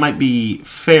think that might be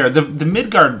fair. The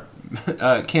Midgard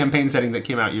campaign setting that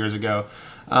came out years ago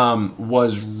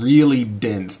was really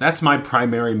dense. That's my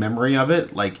primary memory of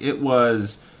it. Like, it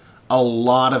was a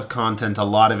lot of content, a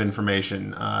lot of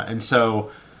information, and so.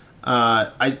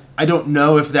 I don't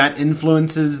know if that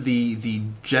influences the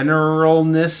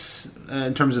generalness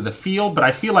in terms of the feel, but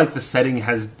I feel like the setting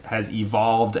has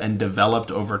evolved and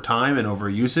developed over time and over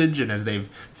usage, and as they've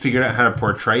figured out how to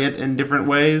portray it in different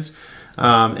ways.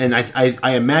 And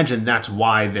I imagine that's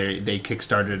why they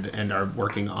kickstarted and are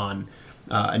working on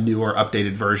a newer,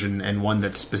 updated version and one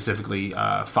that's specifically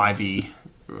 5e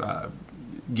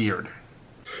geared.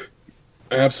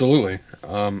 Absolutely,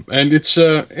 and it's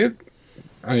it.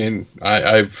 I mean,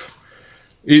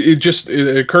 it just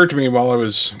occurred to me while I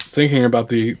was thinking about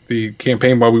the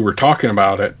campaign while we were talking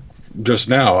about it just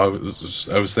now. I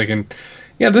was thinking,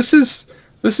 yeah, this is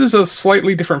a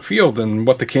slightly different feel than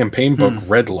what the campaign book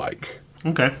read like.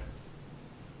 Okay.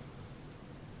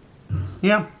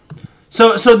 Yeah.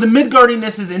 So the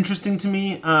Midgardiness is interesting to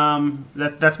me.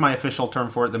 That's my official term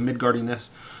for it, the Midgardiness.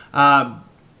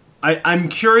 I'm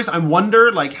curious. I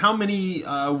wonder, like, how many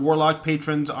Warlock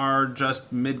patrons are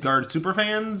just Midgard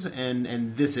superfans,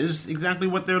 and this is exactly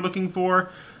what they're looking for,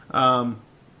 and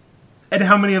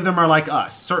how many of them are like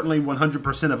us. Certainly,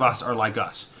 100% of us are like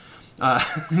us.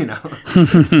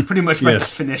 Pretty much by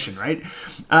definition, right?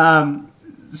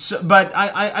 But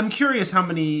I'm curious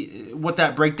what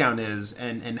that breakdown is,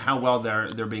 and how well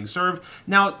they're being served.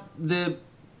 Now,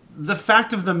 the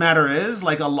fact of the matter is,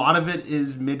 like, a lot of it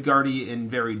is Midgardy in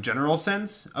very general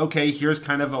sense. Okay, here's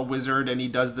kind of a wizard, and he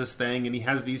does this thing, and he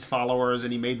has these followers,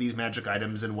 and he made these magic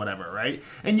items, and whatever, right?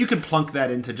 And you could plunk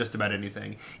that into just about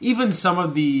anything. Even some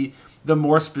of the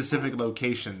more specific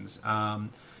locations,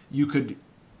 you could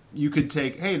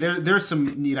take, hey, there's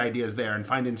some neat ideas there, and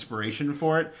find inspiration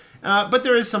for it. But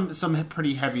there is some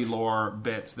pretty heavy lore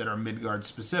bits that are Midgard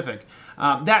specific.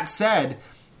 That said,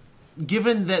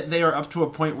 given that they are up to a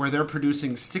point where they're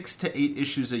producing 6 to 8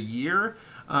 issues a year,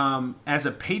 as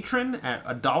a patron at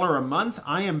 $1 a month,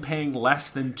 I am paying less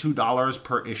than $2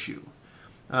 per issue.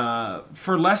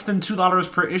 For less than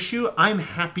 $2 per issue, I'm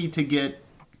happy to get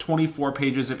 24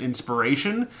 pages of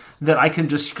inspiration that I can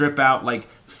just strip out, like,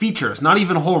 features, not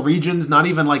even whole regions, not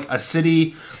even like a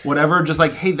city, whatever, just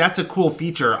like, hey, that's a cool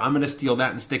feature, I'm going to steal that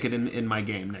and stick it in my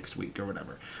game next week or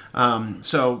whatever.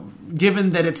 So given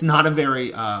that it's not a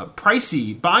very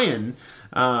pricey buy-in,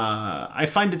 I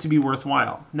find it to be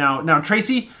worthwhile. Now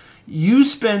Tracy, you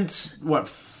spent what,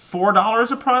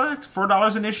 $4 a product,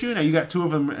 $4 an issue. Now you got 2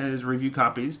 of them as review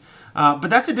copies, but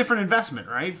that's a different investment,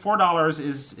 right? $4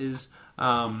 is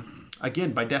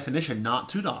again, by definition, not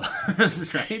 $2,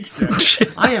 right? So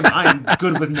I'm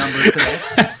good with numbers today.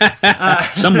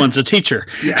 Someone's a teacher.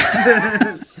 Yes.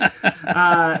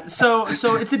 So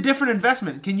it's a different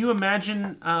investment. Can you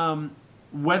imagine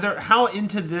how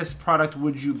into this product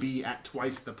would you be at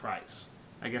twice the price?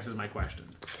 I guess is my question.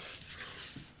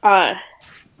 I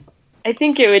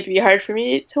think it would be hard for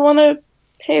me to want to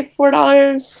pay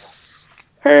 $4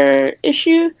 per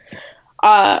issue.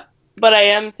 But I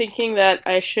am thinking that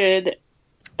I should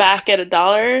back at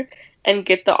 $1 and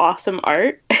get the awesome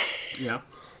art. Yeah.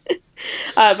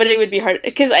 But it would be hard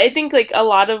because I think, like, a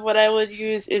lot of what I would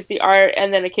use is the art,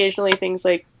 and then occasionally things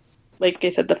like I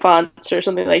said, the fonts or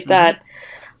something like that.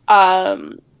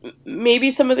 Maybe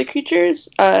some of the creatures,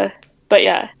 but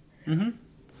yeah. Mm-hmm.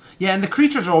 Yeah, and the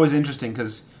creatures are always interesting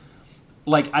because,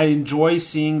 like, I enjoy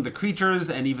seeing the creatures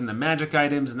and even the magic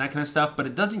items and that kind of stuff, but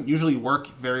it doesn't usually work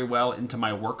very well into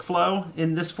my workflow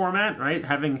in this format, right?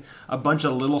 Having a bunch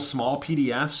of little small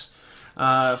PDFs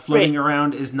floating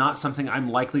around is not something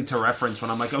I'm likely to reference when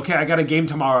I'm like, okay, I got a game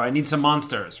tomorrow, I need some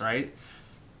monsters, right?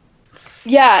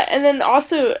 Yeah, and then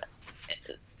also,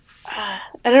 I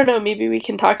don't know, maybe we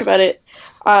can talk about it.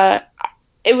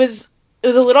 It was a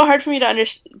little hard for me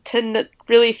to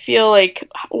really feel like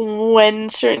when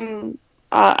certain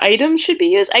items should be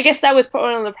used. I guess that was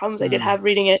one of the problems I did have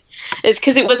reading it, is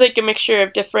because it was like a mixture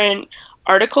of different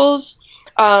articles,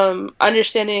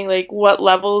 understanding like what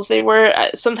levels they were.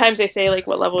 Sometimes they say like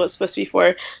what level it's supposed to be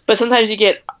for, but sometimes you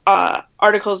get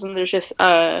articles and there's just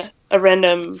a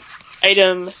random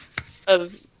item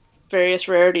of various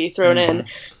rarity thrown in,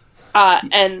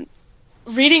 and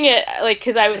reading it, like,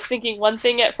 because I was thinking one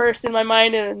thing at first in my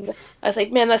mind, and I was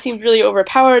like, man, that seems really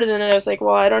overpowered, and then I was like,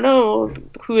 well, I don't know,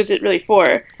 who is it really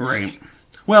for? Right.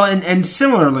 Well, and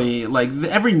similarly, like,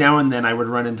 every now and then I would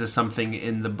run into something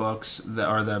in the books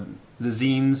or the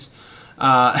zines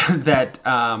that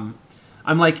I'm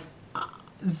like,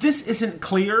 this isn't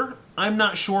clear. I'm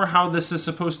not sure how this is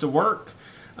supposed to work.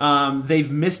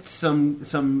 They've missed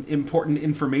some important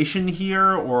information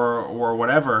here or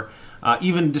whatever.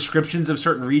 Even descriptions of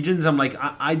certain regions, I'm like,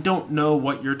 I don't know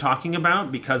what you're talking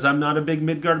about because I'm not a big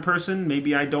Midgard person.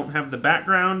 Maybe I don't have the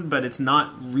background, but it's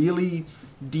not really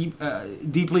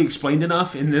deeply explained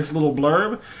enough in this little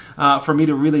blurb for me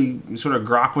to really sort of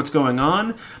grok what's going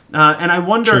on. And I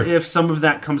wonder if some of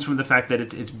that comes from the fact that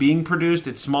it's being produced.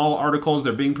 It's small articles.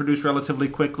 They're being produced relatively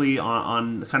quickly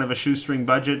on kind of a shoestring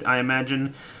budget, I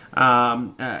imagine.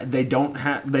 They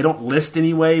don't list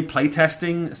anyway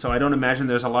playtesting, so I don't imagine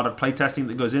there's a lot of playtesting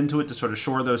that goes into it to sort of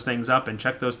shore those things up and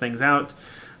check those things out.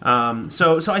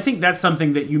 So I think that's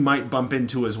something that you might bump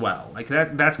into as well. Like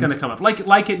that's going to come up,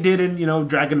 like it did in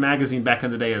Dragon Magazine back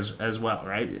in the day as well,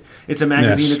 right? It's a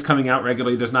magazine that's coming out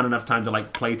regularly. There's not enough time to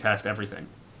play test everything.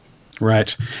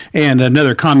 Right. And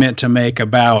another comment to make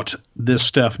about this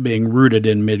stuff being rooted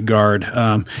in Midgard.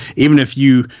 Even if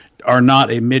you are not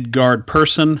a Midgard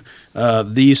person,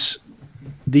 the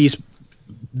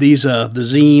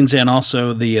zines and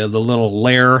also the little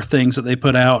lair things that they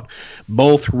put out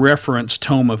both reference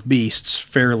Tome of Beasts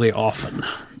fairly often.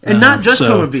 And not just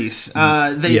Tome of Beasts.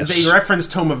 They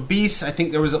referenced Tome of Beasts. I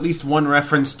think there was at least one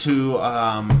reference to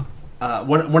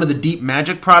one of the Deep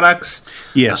Magic products.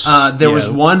 Yes. There was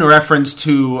one reference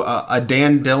to a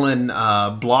Dan Dillon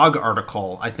blog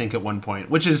article, I think, at one point,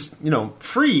 which is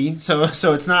free. So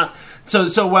it's not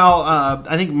well.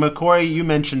 I think McCoy, you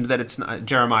mentioned that it's not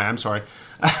Jeremiah. I'm sorry.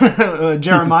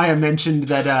 Jeremiah mentioned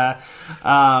that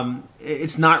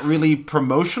it's not really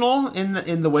promotional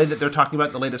in the way that they're talking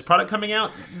about the latest product coming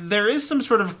out. There is some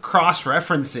sort of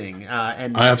cross-referencing,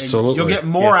 and you'll get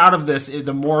more out of this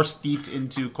the more steeped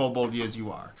into Kobold as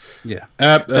you are. Yeah,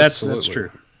 that's true.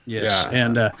 Yes,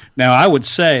 and now I would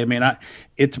say,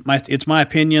 it's my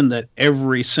opinion that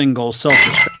every single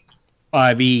Celsius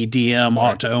 5e DM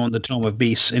ought to own the Tome of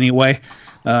Beasts anyway.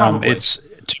 It's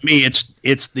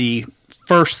the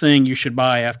first thing you should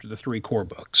buy after the 3 core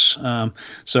books.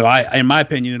 So in my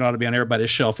opinion, it ought to be on everybody's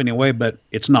shelf anyway, but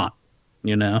it's not,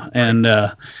 and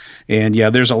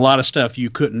there's a lot of stuff you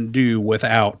couldn't do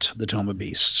without the Tome of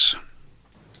Beasts.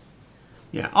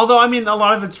 Yeah, although, a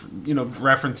lot of it's,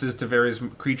 references to various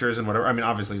creatures and whatever.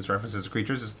 Obviously it's references to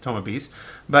creatures, it's the Tome of Beasts.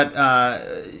 But,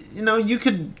 you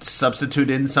could substitute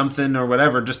in something or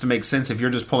whatever just to make sense if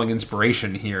you're just pulling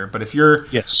inspiration here. But if you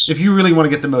really want to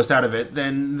get the most out of it,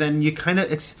 then you kind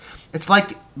of, it's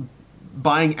like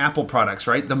buying Apple products,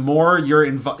 right? The more you're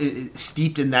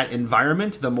steeped in that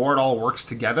environment, the more it all works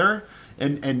together.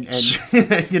 And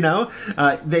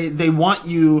they want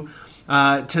you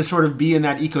to sort of be in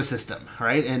that ecosystem,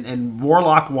 right? And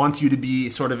Warlock wants you to be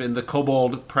sort of in the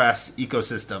Kobold Press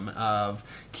ecosystem of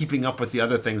keeping up with the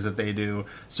other things that they do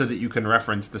so that you can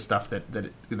reference the stuff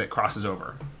that crosses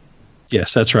over.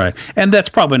 Yes, that's right. And that's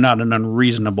probably not an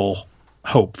unreasonable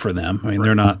hope for them.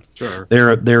 They're not. Sure.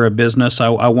 They're a business. I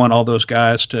want all those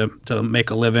guys to make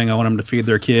a living. I want them to feed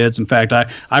their kids. In fact, I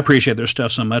appreciate their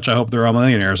stuff so much. I hope they're all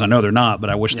millionaires. I know they're not, but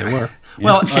I wish they were.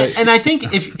 Well, and I think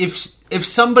if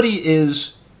somebody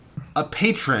is a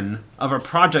patron of a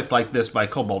project like this by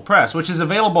Kobold Press, which is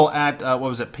available at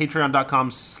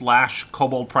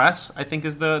patreon.com/Kobold Press, I think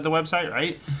is the website,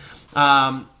 right?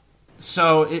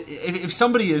 So if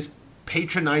somebody is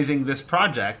patronizing this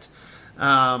project,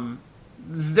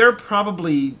 they're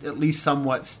probably at least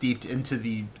somewhat steeped into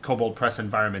the Kobold Press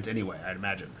environment anyway, I'd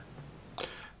imagine.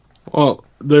 Well,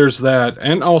 there's that.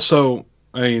 And also,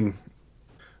 we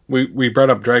brought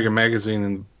up Dragon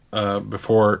Magazine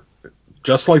before.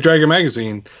 Just like Dragon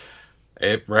Magazine,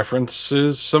 it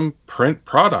references some print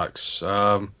products.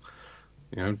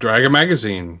 Dragon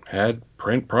Magazine had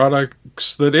print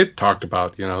products that it talked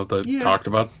about, talked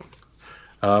about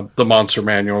the Monster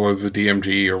Manual or the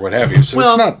DMG or what have you. So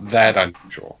it's not that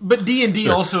unusual. But D&D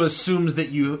also assumes that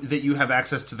you have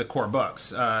access to the core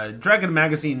books. Dragon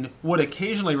Magazine would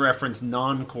occasionally reference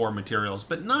non-core materials,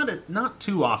 but not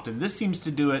too often. This seems to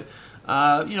do it,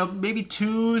 maybe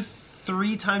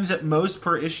 2-3 times at most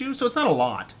per issue, so it's not a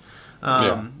lot.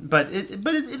 But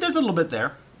there's a little bit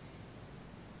there.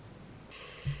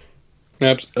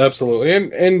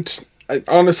 Absolutely, and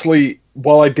honestly,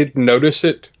 while I did notice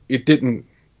it, it didn't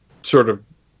sort of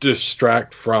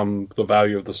distract from the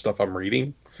value of the stuff I'm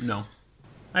reading. No,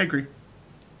 I agree.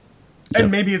 And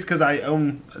maybe it's because I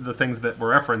own the things that were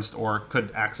referenced or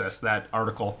could access that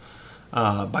article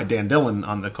by Dan Dillon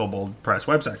on the Kobold Press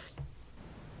website.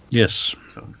 Yes.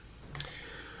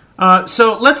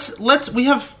 So let's we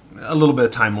have a little bit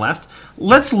of time left.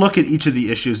 Let's look at each of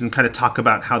the issues and kind of talk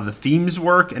about how the themes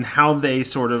work and how they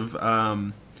sort of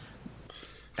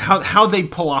how they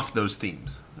pull off those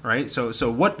themes. Right, so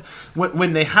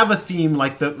when they have a theme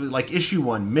like issue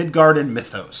 1, Midgard and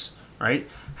Mythos, right?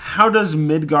 How does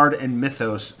Midgard and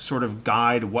Mythos sort of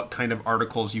guide what kind of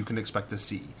articles you can expect to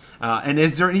see? And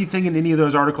is there anything in any of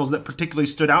those articles that particularly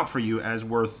stood out for you as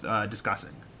worth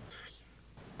discussing?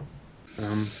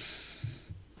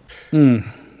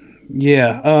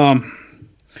 Yeah.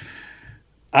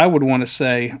 I would want to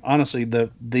say, honestly, the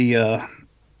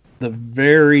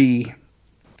very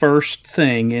first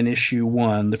thing in issue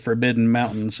 1, the Forbidden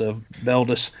Mountains of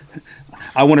Beldis.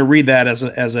 I want to read that as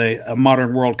a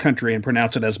modern world country and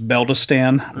pronounce it as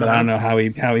Beldistan, but I don't know how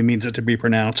he means it to be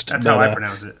pronounced. That's how I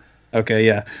pronounce it. Okay,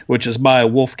 yeah, which is by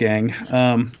Wolfgang.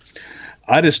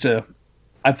 I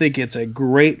think it's a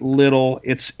great little.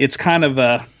 It's kind of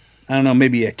a, I don't know,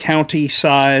 maybe a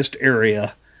county-sized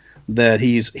area that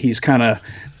he's kind of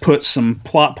put some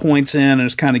plot points in and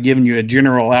is kind of giving you a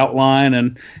general outline.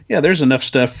 And yeah, there's enough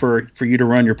stuff for you to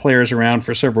run your players around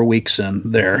for several weeks in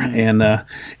there. And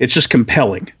it's just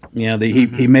compelling. You know,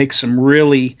 he makes some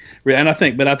really, and I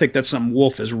think that's something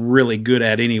Wolf is really good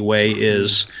at anyway,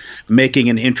 is making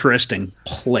an interesting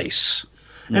place.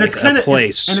 And it's kind of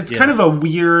kind of a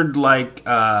weird, like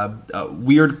a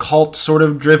weird cult sort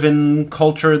of driven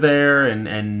culture there,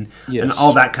 and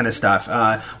all that kind of stuff,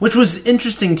 which was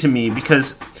interesting to me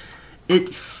because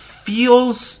it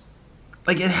feels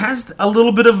like it has a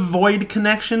little bit of Void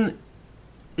connection.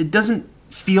 It doesn't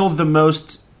feel the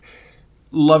most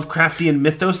Lovecraftian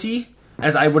mythos-y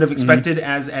as I would have expected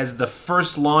as the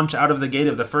first launch out of the gate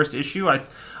of the first issue.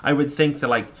 I would think that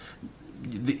like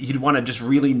you'd want to just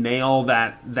really nail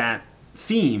that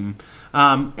theme,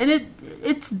 and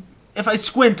it's if I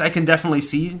squint, I can definitely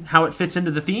see how it fits into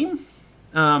the theme,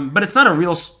 but it's not a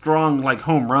real strong like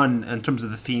home run in terms of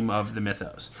the theme of the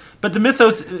mythos. But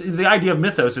the idea of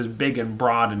mythos is big and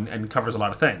broad and covers a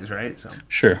lot of things, right? So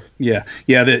sure, yeah.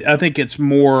 I think it's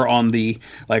more on the,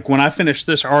 like, when I finished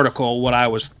this article,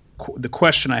 the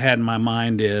question I had in my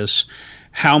mind is,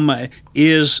 how much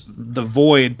is the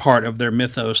Void part of their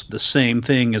mythos the same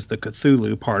thing as the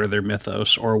Cthulhu part of their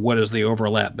mythos, or what is the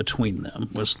overlap between them?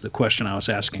 Was the question I was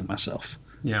asking myself.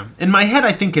 Yeah, in my head,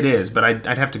 I think it is, but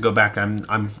I'd have to go back.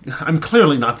 I'm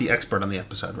clearly not the expert on the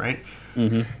episode, right?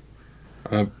 Mm-hmm.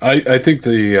 I think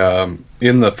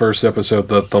in the first episode,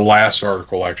 the last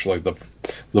article actually, the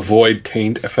Void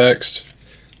taint effects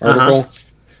article.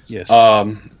 Yes.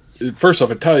 First off,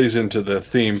 it ties into the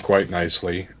theme quite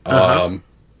nicely.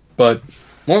 But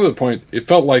one of the point, it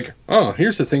felt like, oh,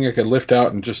 here's the thing I could lift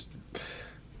out and just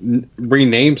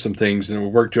rename some things, and it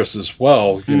would work just as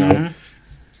well. You know,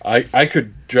 I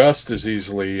could just as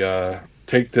easily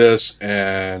take this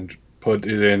and put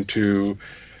it into,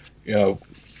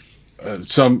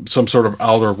 some sort of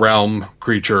outer realm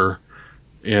creature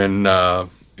in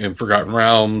Forgotten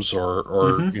Realms,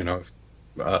 or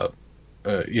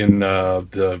in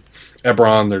the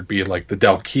Eberron, there'd be like the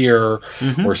Dalkir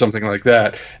or something like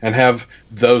that, and have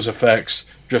those effects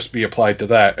just be applied to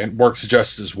that, and it works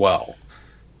just as well.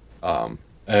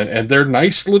 And they're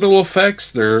nice little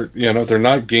effects. They're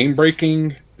not game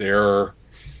breaking. They're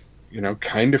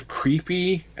kind of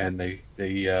creepy, and they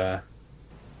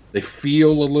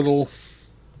feel a little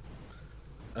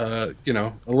a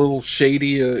little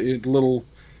shady, a little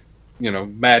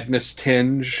madness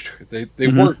tinged. They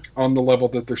work on the level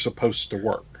that they're supposed to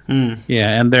work.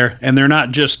 Yeah, and they're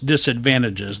not just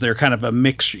disadvantages. They're kind of a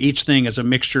mix. Each thing is a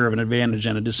mixture of an advantage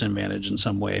and a disadvantage in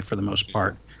some way, for the most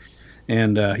part.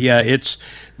 And it's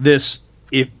this.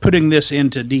 If putting this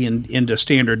into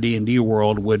standard D&D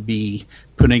world would be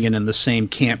putting it in the same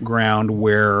campground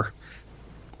where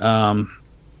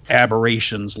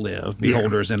aberrations live,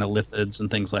 beholders and illithids and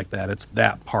things like that. It's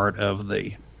that part of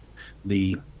the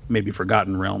maybe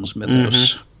Forgotten Realms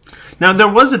mythos. Now, there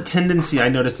was a tendency I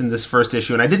noticed in this first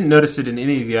issue, and I didn't notice it in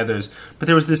any of the others, but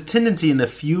there was this tendency in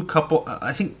the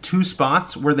I think 2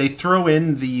 spots, where they throw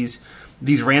in these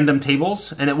random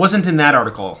tables, and it wasn't in that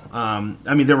article.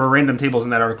 There were random tables in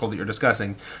that article that you're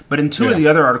discussing, but in 2 of the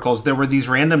other articles, there were these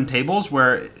random tables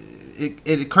where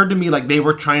it occurred to me like they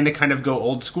were trying to kind of go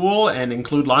old school and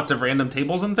include lots of random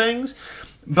tables and things,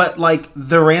 but like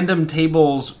the random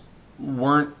tables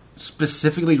weren't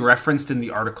specifically referenced in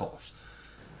the article.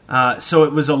 So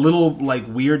it was a little like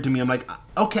weird to me. I'm like,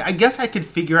 okay, I guess I could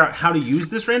figure out how to use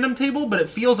this random table, but it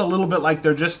feels a little bit like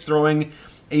they're just throwing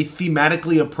a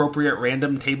thematically appropriate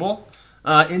random table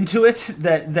into it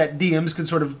that DMs can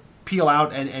sort of peel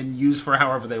out and use for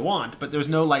however they want. But there's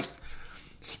no like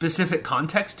specific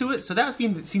context to it. So that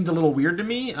seemed a little weird to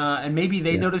me. And maybe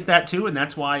they noticed that too, and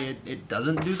that's why it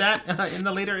doesn't do that in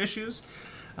the later issues.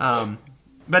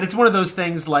 But it's one of those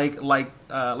things like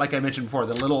I mentioned before,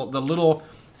 the little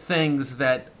things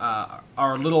that are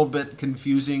a little bit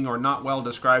confusing or not well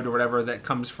described or whatever, that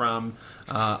comes from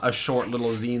a short little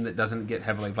zine that doesn't get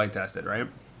heavily play tested, right?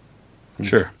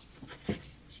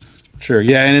 Sure,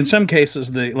 yeah, and in some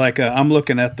cases, I'm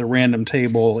looking at the random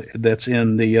table that's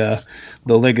in the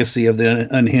Legacy of the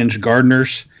Unhinged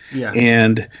Gardeners,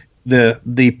 and the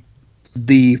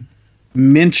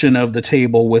mention of the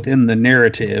table within the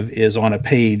narrative is on a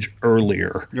page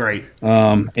earlier. Right.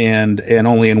 And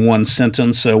only in one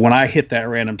sentence. So when I hit that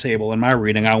random table in my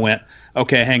reading, I went,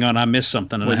 okay, hang on, I missed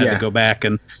something, and I had to go back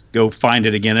and go find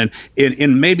it again. And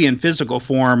in maybe in physical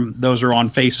form, those are on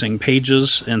facing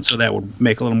pages, and so that would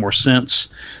make a little more sense.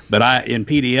 But in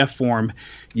PDF form,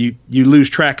 you lose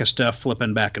track of stuff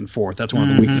flipping back and forth. That's one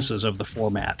of the weaknesses of the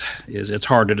format. Is it's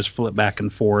hard to just flip back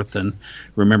and forth and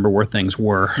remember where things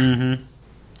were. Mm-hmm.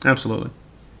 Absolutely.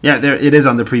 Yeah, there it is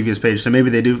on the previous page. So maybe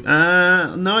they do.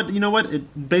 No, you know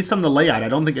what? Based on the layout, I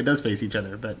don't think it does face each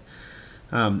other, but.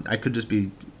 I could just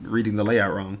be reading the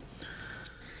layout wrong.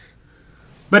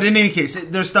 But in any case,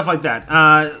 there's stuff like that.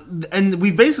 And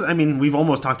we've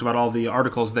almost talked about all the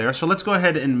articles there. So let's go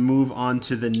ahead and move on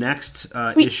to the next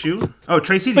issue. Oh,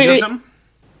 Tracy, did you have something?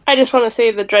 I just want to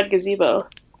say the Dread Gazebo.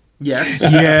 Yes.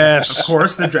 Yes. Of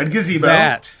course, the Dread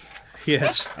Gazebo.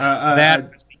 Yes.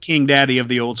 That's the king daddy of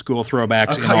the old school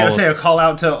throwbacks. A call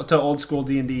out to old school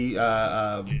D&D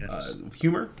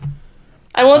humor.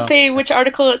 I won't say which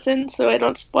article it's in, so I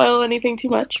don't spoil anything too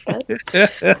much. But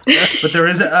there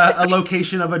is a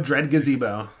location of a Dread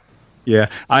Gazebo. Yeah,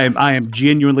 I am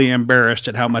genuinely embarrassed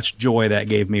at how much joy that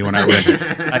gave me when I read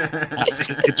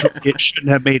it. It shouldn't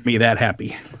have made me that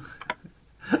happy.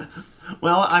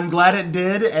 Well, I'm glad it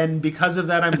did, and because of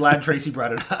that, I'm glad Tracy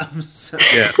brought it up. So.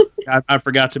 Yeah, I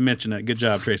forgot to mention it. Good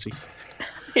job, Tracy.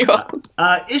 You're welcome.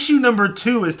 Issue number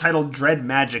 2 is titled Dread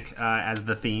Magic as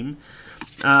the theme.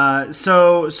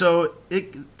 So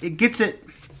it gets it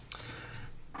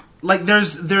like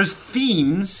there's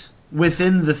themes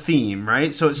within the theme,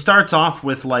 right? So it starts off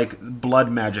with like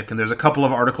blood magic, and there's a couple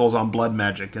of articles on blood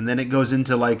magic, and then it goes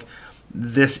into like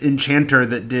this enchanter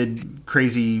that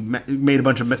made a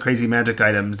bunch of crazy magic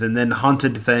items, and then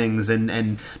haunted things and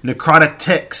necrotic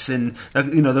ticks, and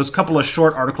those couple of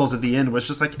short articles at the end was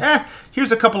just like,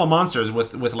 here's a couple of monsters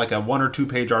with like a 1 or 2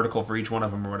 page article for each one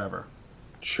of them or whatever.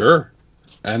 Sure.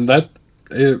 And that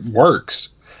it works.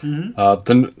 Mm-hmm.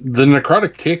 The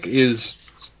necrotic tick is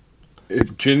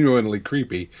genuinely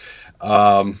creepy.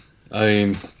 And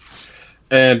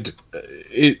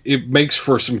it makes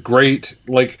for some great,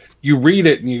 like, you read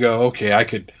it and you go, okay, I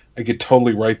could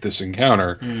totally write this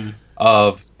encounter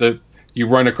of that you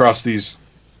run across these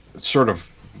sort of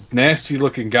nasty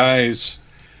looking guys,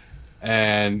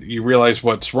 and you realize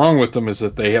what's wrong with them is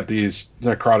that they have these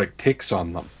necrotic ticks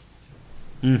on them.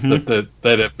 Mm-hmm.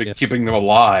 That have been keeping them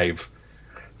alive.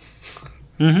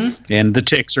 Mm-hmm. And the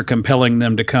ticks are compelling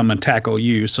them to come and tackle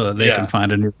you so that they can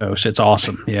find a new host. It's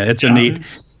awesome. Yeah, it's a neat.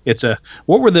 It's a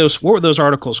what were those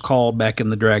articles called back in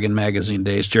the Dragon magazine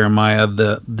days, Jeremiah?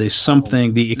 The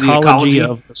ecology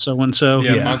of so and so.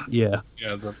 Yeah.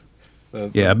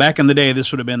 Back in the day,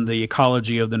 this would have been the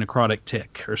ecology of the necrotic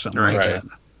tick or something like that.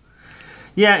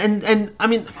 Yeah, and I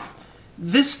mean.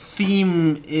 This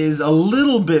theme is a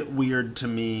little bit weird to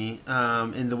me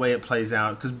in the way it plays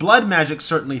out, because blood magic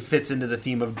certainly fits into the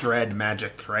theme of dread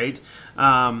magic, right?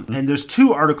 And there's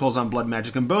 2 articles on blood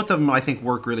magic, and both of them I think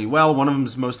work really well. One of them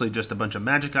is mostly just a bunch of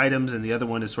magic items, and the other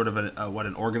one is sort of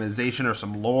an organization or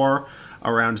some lore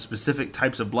around specific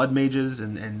types of blood mages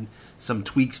and some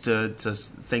tweaks to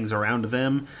things around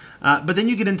them. But then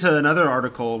you get into another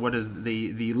article, what is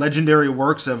the legendary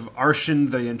works of Arshin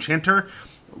the Enchanter,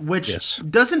 which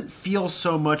doesn't feel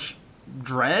so much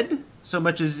dread, so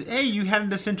much as, hey, you had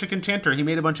an eccentric enchanter. He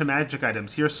made a bunch of magic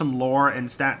items. Here's some lore and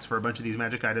stats for a bunch of these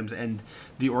magic items and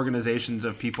the organizations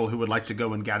of people who would like to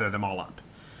go and gather them all up.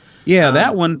 Yeah,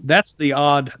 that one, that's the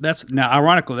odd, now,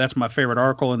 ironically, that's my favorite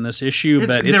article in this issue,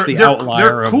 but it's the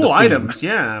outlier of the cool items,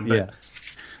 yeah. But. Yeah,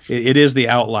 it is the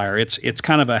outlier. It's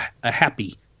kind of a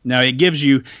happy. Now it gives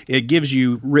you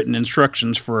written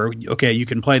instructions for, okay, you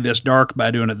can play this dark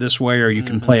by doing it this way, or you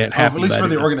can play it happy. At least by for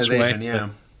the doing it this organization,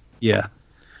 way.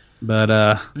 But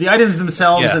the items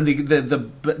themselves and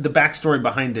the backstory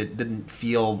behind it didn't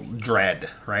feel dread,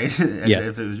 right?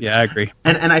 If it was, I agree.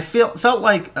 And I felt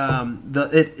like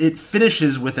it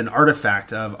finishes with an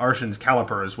artifact of Arshin's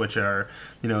calipers, which are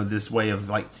this way of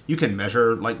like you can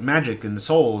measure like magic and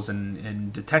souls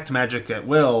and detect magic at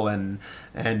will and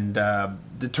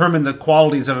determine the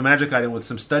qualities of a magic item with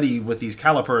some study with these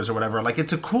calipers or whatever. Like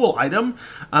it's a cool item.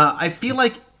 I feel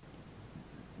like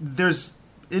there's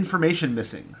information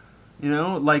missing.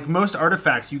 Like most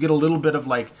artifacts, you get a little bit of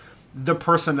like the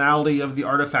personality of the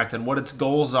artifact and what its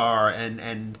goals are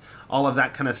and all of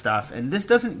that kind of stuff. And this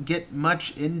doesn't get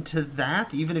much into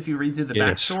that, even if you read through the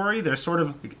backstory. They're sort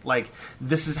of like,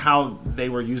 this is how they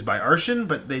were used by Arshin,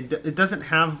 but it doesn't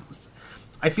have...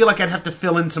 I feel like I'd have to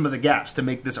fill in some of the gaps to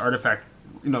make this artifact,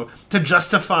 to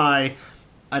justify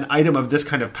an item of this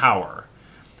kind of power,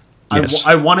 Yes.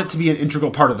 I want it to be an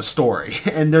integral part of the story.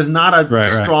 And there's not a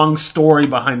strong story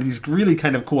behind these really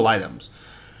kind of cool items.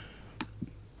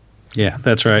 Yeah,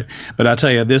 that's right. But I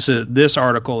tell you, this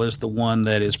article is the one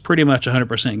that is pretty much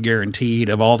 100% guaranteed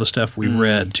of all the stuff we've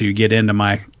read to get into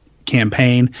my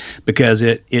campaign, because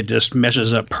it just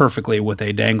meshes up perfectly with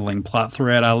a dangling plot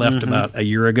thread I left about a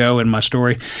year ago in my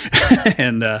story.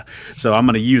 And so I'm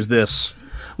going to use this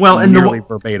nearly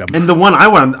verbatim. And the one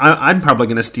I'm probably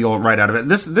going to steal right out of it.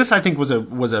 This I think was a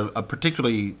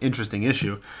particularly interesting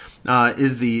issue.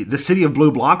 Is the City of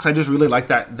Blue Blocks. I just really like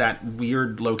that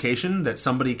weird location that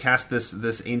somebody cast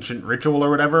this ancient ritual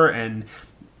or whatever and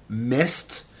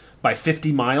missed by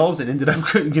 50 miles and ended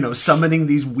up summoning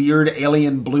these weird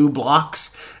alien blue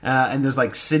blocks. And there's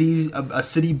like a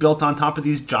city built on top of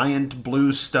these giant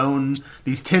blue stone,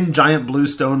 these 10 giant blue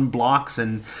stone blocks.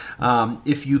 And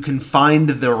if you can find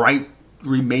the right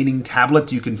remaining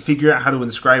tablet, you can figure out how to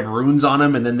inscribe runes on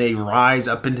them, and then they rise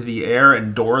up into the air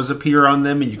and doors appear on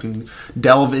them, and you can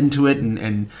delve into it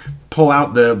and pull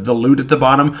out the loot at the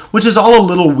bottom, which is all a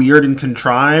little weird and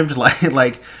contrived.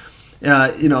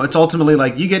 It's ultimately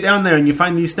like you get down there and you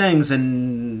find these things,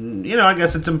 and I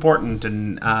guess it's important,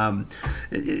 and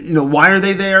why are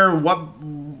they there?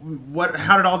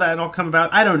 How did all that all come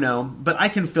about? I don't know, but I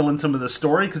can fill in some of the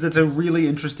story because it's a really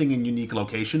interesting and unique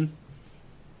location.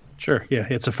 Sure. Yeah,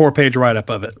 it's a 4-page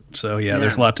write-up of it. So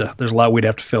there's a lot we'd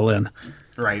have to fill in.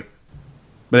 Right.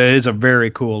 But it is a very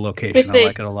cool location. I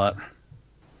like it a lot.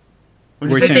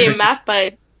 With a map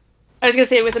by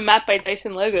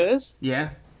Dyson Logos.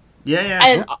 Yeah.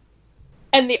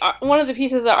 And the one of the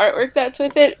pieces of artwork that's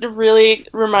with it really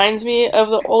reminds me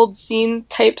of the old scene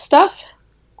type stuff.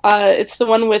 It's the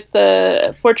one with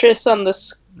the fortress on the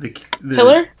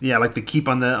pillar. Yeah, like the keep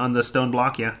on the stone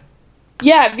block. Yeah.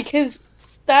 Yeah, because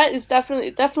that is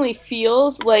definitely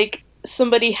feels like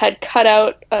somebody had cut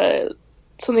out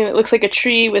something that looks like a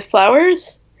tree with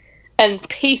flowers and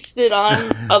pasted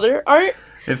on other art.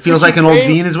 It feels like an old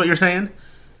zine, is what you're saying?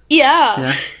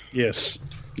 Yeah. Yes.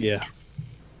 Yeah.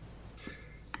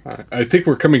 I think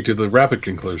we're coming to the rapid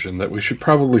conclusion that we should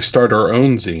probably start our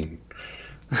own zine.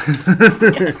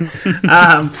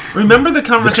 Remember the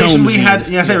conversation we had?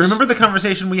 Yes, I remember the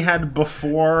conversation we had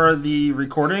before the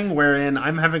recording, wherein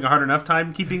I'm having a hard enough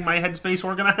time keeping my headspace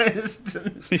organized.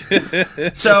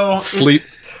 So sleep.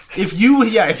 If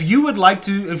you would like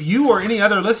to, if you or any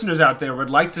other listeners out there would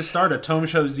like to start a Tome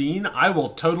Show zine, I will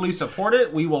totally support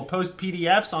it. We will post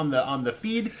PDFs on the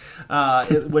feed,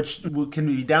 which can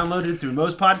be downloaded through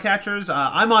most podcatchers.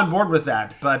 I'm on board with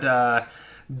that, but.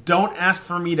 Don't ask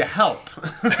for me to help,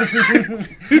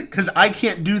 because I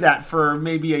can't do that for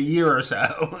maybe a year or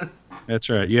so. That's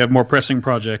right. You have more pressing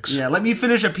projects. Yeah, let me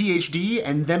finish a PhD,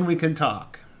 and then we can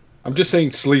talk. I'm just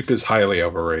saying sleep is highly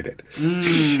overrated.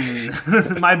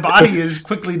 My body is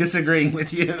quickly disagreeing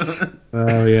with you.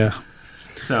 Oh, yeah.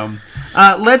 So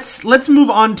let's move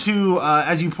on to,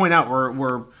 as you point out,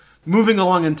 we're moving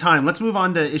along in time. Let's move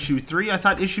on to issue 3. I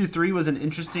thought issue 3 was an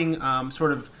interesting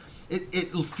sort of...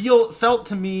 It felt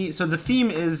to me, so the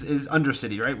theme is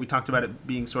Undercity, right? We talked about it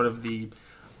being sort of the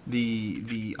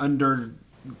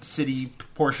Undercity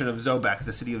portion of Zobek,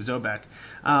 the city of Zobek.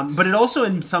 But it also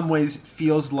in some ways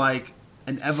feels like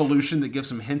an evolution that gives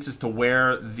some hints as to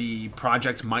where the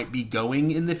project might be going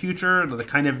in the future, the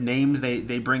kind of names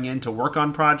they bring in to work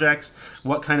on projects,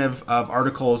 what kind of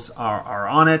articles are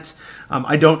on it.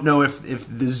 I don't know if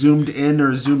the zoomed in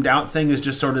or zoomed out thing is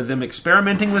just sort of them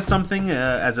experimenting with something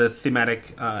as a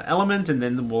thematic element, and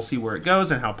then we'll see where it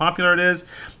goes and how popular it is.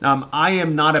 I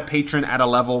am not a patron at a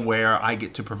level where I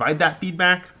get to provide that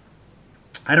feedback.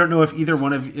 I don't know if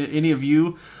any of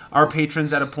you are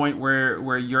patrons at a point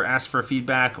where you're asked for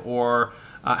feedback, or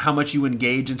how much you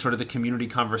engage in sort of the community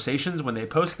conversations when they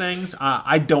post things.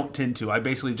 I don't tend to. I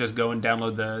basically just go and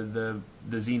download the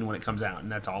zine when it comes out,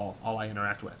 and that's all I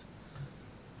interact with.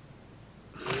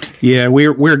 Yeah,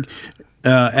 we're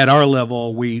at our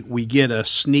level, we get a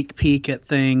sneak peek at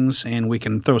things, and we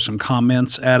can throw some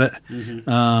comments at it.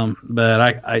 Mm-hmm. But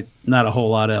I not a whole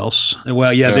lot else.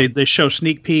 Well, yeah. They show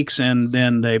sneak peeks, and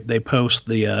then they post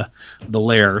the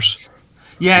layers.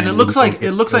 Yeah, and it looks like at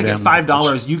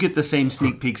 $5 you get the same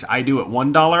sneak peeks I do at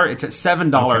 $1. It's at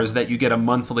 $7 that you get a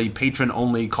monthly patron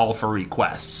only call for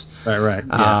requests. Right.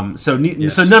 Yeah. So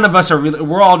none of us are really.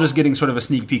 We're all just getting sort of a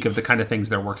sneak peek of the kind of things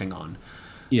they're working on.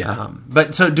 Yeah.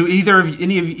 But so do either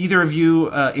of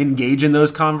you engage in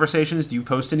those conversations? Do you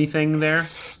post anything there?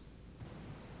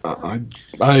 I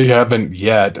haven't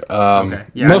yet. Okay.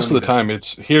 Yeah, most of the time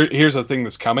it's here's the thing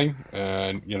that's coming,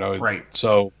 and right.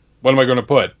 So what am I going to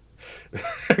put?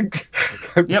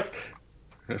 Yep.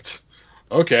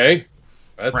 okay,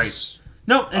 that's Right.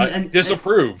 No, and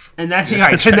disapprove. And that's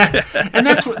right, and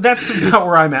that's about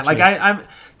where I'm at. Like I'm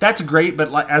that's great,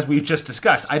 but like, as we've just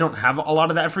discussed, I don't have a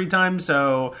lot of that free time,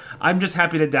 so I'm just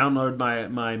happy to download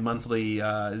my monthly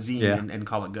zine and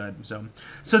call it good. So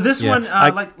this one,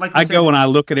 like I go and I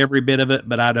look at every bit of it,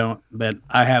 but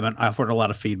I haven't. I've heard a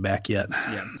lot of feedback yet.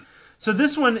 Yeah. So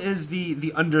this one is the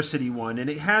Undercity one, and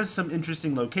it has some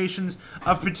interesting locations.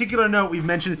 Of particular note, we've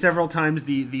mentioned several times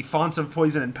the fonts of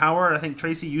poison and power. I think,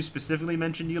 Tracy, you specifically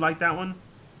mentioned you like that one.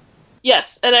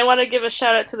 Yes, and I want to give a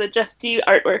shout out to the Jeff D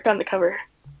artwork on the cover.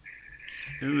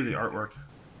 Ooh, the artwork.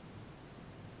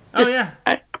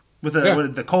 With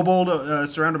the kobold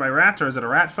surrounded by rats, or is it a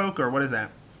rat folk, or what is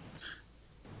that?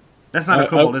 That's not a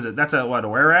kobold, is it? That's a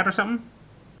were-rat or something?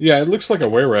 Yeah, it looks like a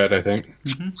were-rat, I think.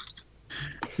 Mm-hmm.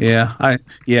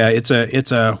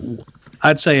 It's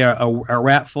I'd say a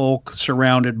rat folk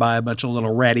surrounded by a bunch of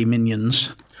little ratty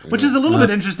minions. Which is a little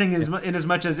bit interesting in as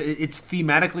much as it's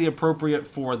thematically appropriate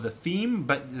for the theme,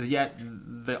 but yet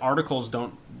the articles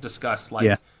don't discuss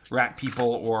rat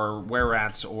people or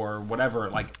were-rats or whatever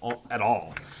at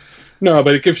all. No,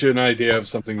 but it gives you an idea of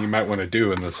something you might want to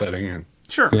do in the setting.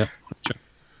 Sure. Yeah,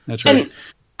 that's right.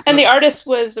 And the artist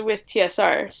was with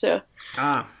TSR, so.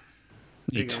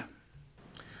 Neat.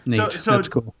 So that's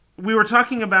cool. We were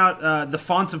talking about the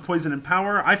fonts of poison and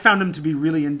power. I found them to be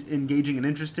really engaging and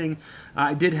interesting.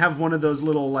 I did have one of those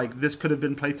little this could have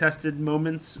been playtested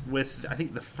moments with, I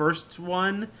think, the first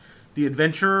one, the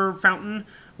adventure fountain,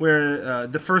 where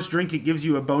the first drink, it gives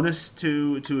you a bonus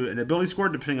to an ability score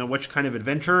depending on which kind of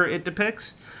adventure it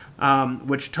depicts,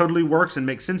 which totally works and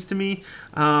makes sense to me.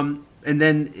 And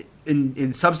then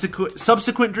in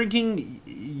subsequent drinking,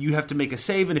 you have to make a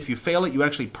save, and if you fail it, you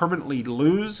actually permanently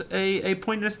lose a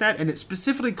point in a stat, and it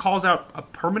specifically calls out a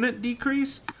permanent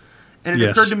decrease. And it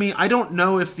occurred to me, I don't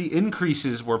know if the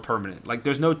increases were permanent. Like,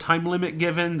 there's no time limit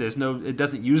given. It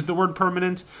doesn't use the word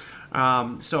permanent.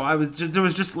 So there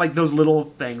was just like those little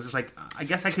things. It's like, I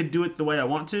guess I could do it the way I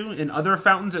want to. In other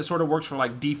fountains, it sort of works for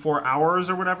like D4 hours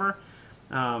or whatever.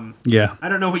 I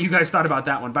don't know what you guys thought about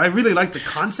that one, but I really like the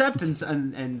concept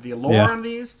and the lore on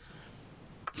these.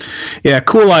 Yeah,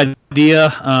 cool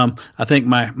idea. I think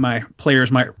my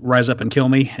players might rise up and kill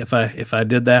me if I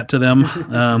did that to them.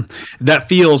 That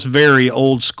feels very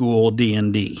old school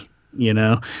D&D.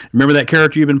 Remember that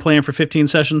character you've been playing for 15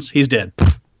 sessions? He's dead.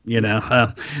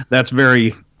 That's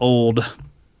very old.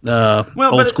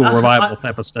 Old school revival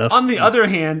type of stuff. On the other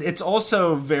hand, it's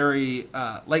also very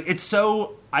it's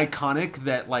so iconic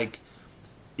that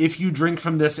if you drink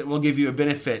from this, it will give you a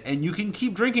benefit, and you can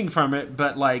keep drinking from it.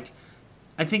 But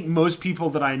I think most people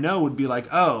that I know would be like,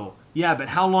 oh yeah, but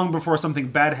how long before something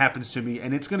bad happens to me?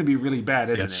 And it's going to be really bad,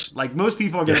 isn't it? Most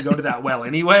people are going to go to that well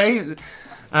anyway.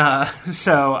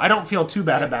 So I don't feel too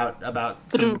bad about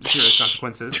some serious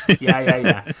consequences.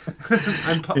 Yeah.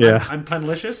 I'm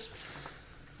punlicious.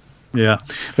 Yeah,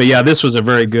 but this was a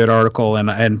very good article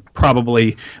and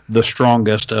probably the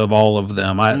strongest of all of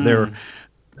them.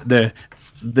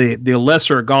 The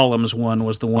lesser golems one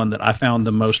was the one that I found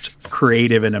the most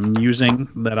creative and amusing.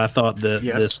 That I thought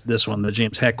this one, the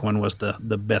James Heck one, was the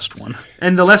best one.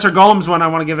 And the lesser golems one, I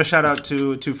want to give a shout out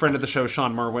to friend of the show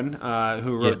Sean Merwin,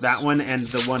 who wrote that one and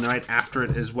the one right after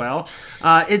it as well.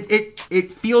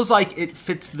 It feels like it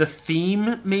fits the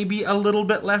theme maybe a little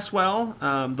bit less well.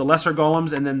 The lesser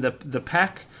golems and then the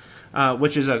Peck.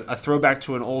 Which is a throwback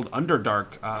to an old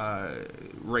Underdark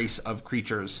race of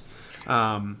creatures.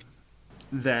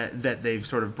 That they've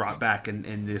sort of brought back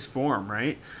in this form,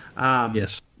 right?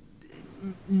 Yes.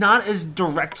 Not as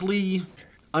directly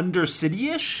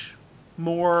Undercity-ish,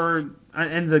 more,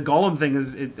 and the golem thing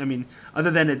is,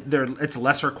 other than it's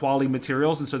lesser quality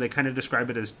materials, and so they kind of describe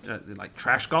it as like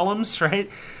trash golems, right?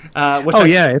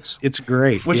 It's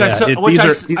great.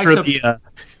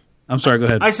 I'm sorry, go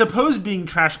ahead. I suppose being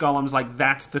trash golems,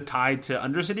 that's the tie to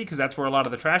Undercity, because that's where a lot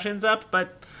of the trash ends up,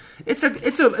 but it's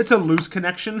a loose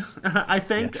connection, I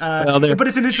think. But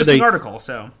it's an interesting article.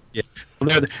 So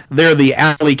well, they're the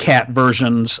alley cat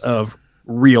versions of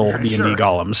real D&D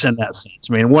golems in that sense.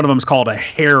 One of them is called a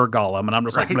hair golem, and I'm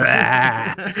just like, the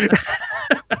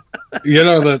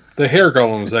hair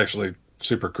golem is actually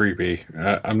super creepy.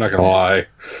 I'm not gonna lie.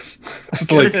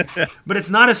 But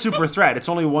it's not a super threat. It's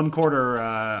only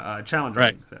 1/4 challenge,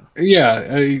 right? So.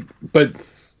 Yeah, but.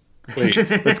 Wait,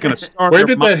 it's going to start. Where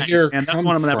did that hair come from? And that's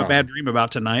what I'm going to have a bad dream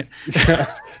about tonight.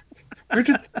 Yes.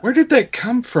 Where did that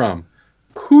come from?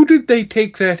 Who did they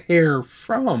take that hair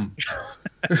from?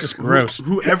 This is gross.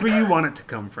 Whoever you want it to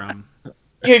come from.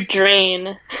 Your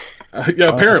drain. Yeah,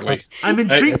 apparently. I'm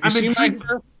intrigued.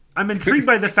 I'm intrigued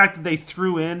by the fact that they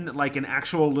threw in like an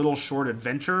actual little short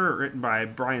adventure written by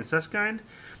Brian Suskind,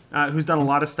 who's done a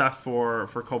lot of stuff for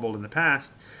Kobold in the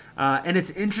past, and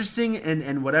it's interesting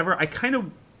and whatever. I kind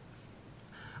of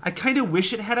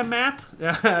wish it had a map,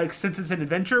 since it's an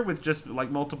adventure with just like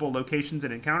multiple locations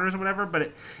and encounters or whatever.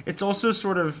 But it's also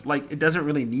sort of like it doesn't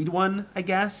really need one, I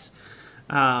guess.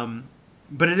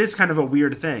 But it is kind of a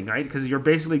weird thing, right? Because you're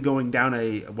basically going down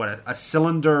a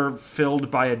cylinder filled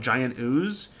by a giant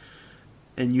ooze,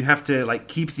 and you have to like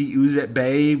keep the ooze at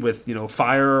bay with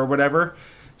fire or whatever,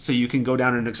 so you can go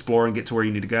down and explore and get to where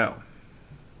you need to go.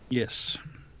 Yes.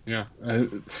 Yeah.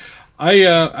 I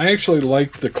actually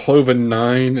like the Cloven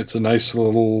 9. It's a nice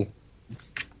little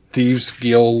Thieves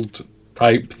Guild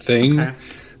type thing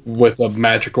with a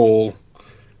magical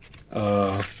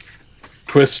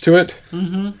twist to it.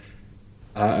 Mm-hmm.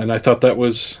 And I thought that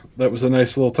was a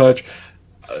nice little touch.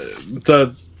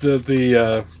 The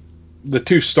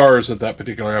 2 stars of that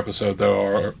particular episode,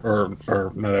 though,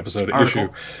 or not episode,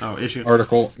 article.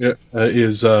 Article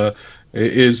is the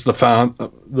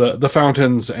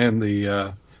fountains and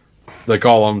the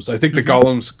golems. I think the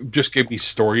golems just gave me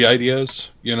story ideas.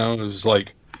 It was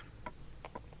like,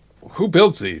 who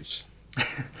builds these?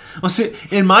 Well, see,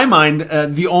 in my mind,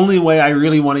 the only way I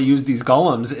really want to use these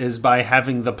golems is by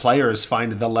having the players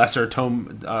find the lesser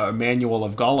tome manual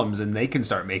of golems, and they can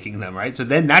start making them, right? So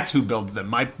then that's who builds them,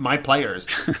 my players.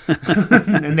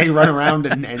 And they run around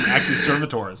and act as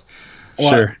servitors.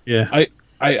 Well, sure, yeah.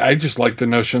 I just like the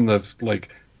notion of,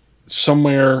 like,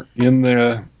 somewhere in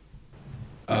the,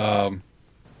 in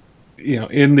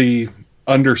the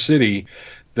Undercity,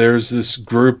 there's this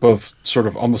group of sort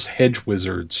of almost hedge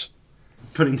wizards.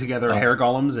 Putting together hair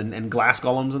golems and glass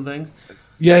golems and things.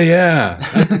 Yeah.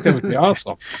 I think that would be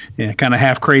awesome. Yeah, kind of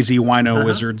half crazy wino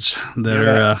wizards that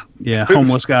are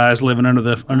homeless guys living under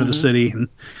the city. And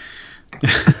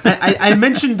I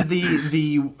mentioned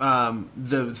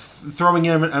the throwing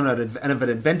in of an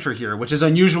adventure here, which is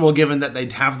unusual given that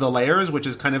they'd have the layers, which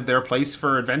is kind of their place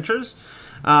for adventures.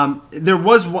 There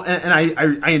was one, and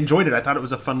I enjoyed it. I thought it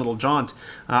was a fun little jaunt.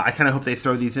 I kind of hope they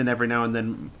throw these in every now and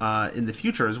then in the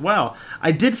future as well.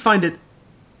 I did find it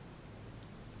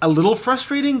a little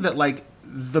frustrating that, like,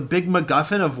 the big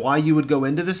MacGuffin of why you would go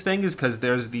into this thing is because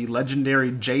there's the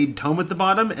legendary Jade Tome at the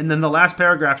bottom, and then the last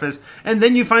paragraph is, and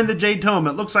then you find the Jade Tome.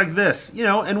 It looks like this,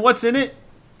 and what's in it?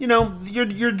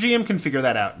 Your GM can figure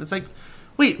that out. It's like,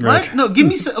 wait, what? Right. No,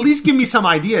 at least give me some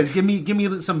ideas. Give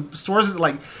me some sources.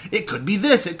 Like, it could be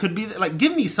this. It could be like,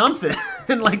 give me something.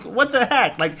 And like, what the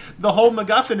heck? Like, the whole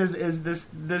MacGuffin is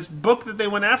this book that they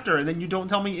went after, and then you don't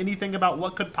tell me anything about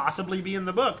what could possibly be in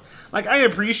the book. Like, I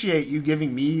appreciate you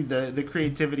giving me the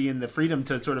creativity and the freedom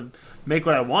to sort of make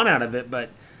what I want out of it,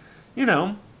 but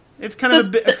it's kind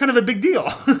of a big deal.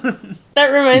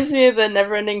 That reminds me of the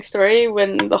Neverending Story,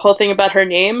 when the whole thing about her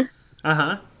name.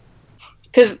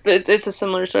 Because it's a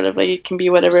similar sort of, like, it can be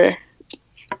whatever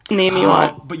name you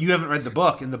want. But you haven't read the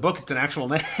book. In the book, it's an actual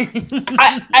name.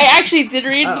 I actually did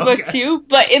read the book too,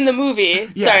 but in the movie.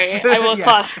 Yes. Sorry, I will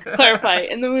clarify.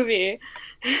 In the movie.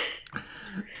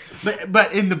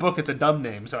 But in the book, it's a dumb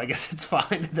name, so I guess it's fine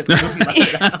that the movie left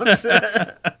it out.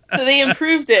 So they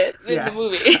improved it in the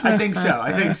movie. I think so.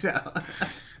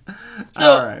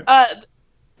 So, all right.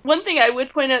 One thing I would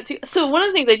point out too. So one of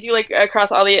the things I do like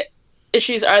across all the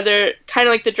issues are there kind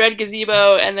of like the Dread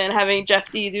Gazebo, and then having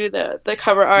Jeff D do the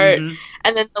cover art,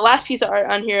 and then the last piece of art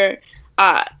on here.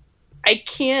 I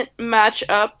can't match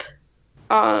up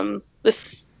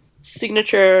this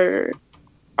signature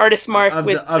artist mark of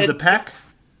with the Peck.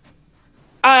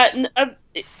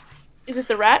 Is it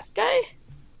the rat guy?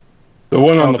 The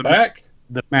one on the back,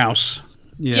 the mouse.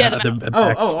 Yeah. Yeah, the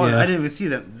Oh! yeah. I didn't even see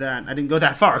that. I didn't go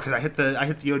that far because I hit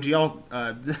the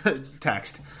OGL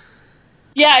text.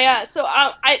 Yeah. So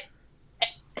I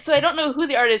don't know who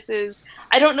the artist is.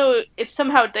 I don't know if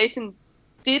somehow Dyson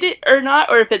did it or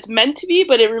not, or if it's meant to be.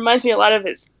 But it reminds me a lot of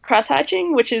his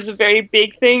cross-hatching, which is a very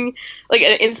big thing, like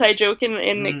an inside joke in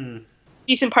a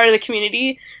decent part of the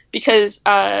community, because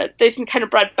Dyson kind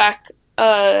of brought back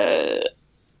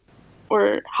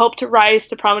or helped to rise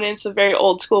to prominence a very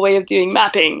old school way of doing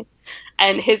mapping.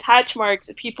 And his hatch marks,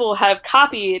 people have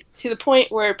copied to the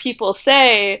point where people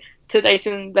say to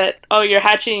Dyson that, oh, your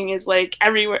hatching is like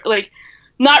everywhere, like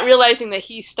not realizing that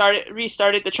he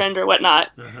restarted the trend or whatnot.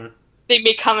 They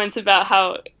make comments about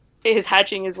how his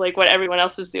hatching is like what everyone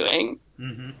else is doing.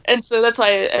 And so that's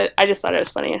why I just thought it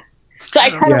was funny. So I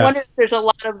kind of wonder if there's a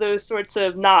lot of those sorts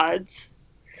of nods.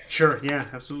 Sure, yeah,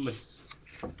 absolutely.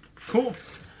 Cool.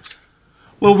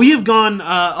 Well, we have gone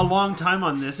a long time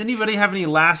on this. Anybody have any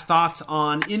last thoughts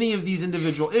on any of these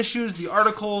individual issues, the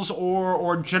articles,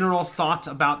 or general thoughts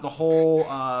about the whole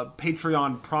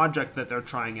Patreon project that they're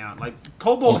trying out? Like,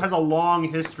 Kobold has a long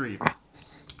history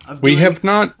of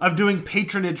doing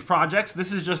patronage projects.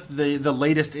 This is just the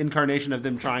latest incarnation of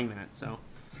them trying that. So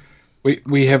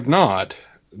we have not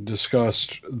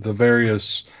discussed the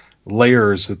various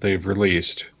layers that they've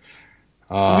released.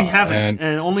 We haven't,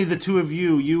 and only the two of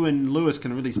you and Lewis,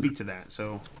 can really speak to that.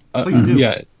 So please do.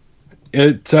 Yeah,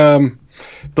 the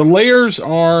layers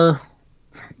are,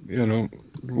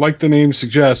 like the name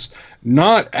suggests,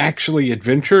 not actually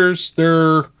adventures.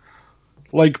 They're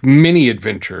like mini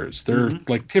adventures. They're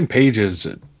like 10 pages,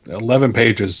 11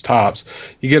 pages tops.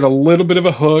 You get a little bit of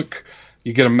a hook,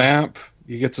 you get a map,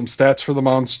 you get some stats for the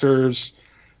monsters,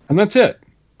 and that's it.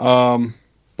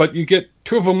 But you get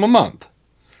 2 of them a month.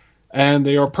 And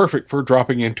they are perfect for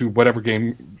dropping into whatever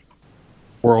game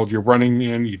world you're running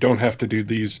in. You don't have to do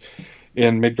these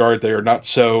in Midgard. They are not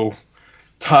so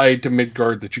tied to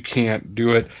Midgard that you can't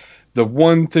do it. The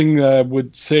one thing that I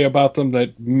would say about them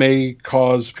that may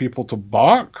cause people to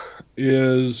balk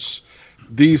is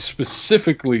these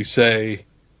specifically say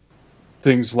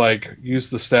things like, use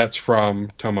the stats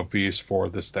from Tome of Beasts for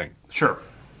this thing. Sure.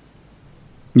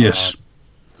 Yes.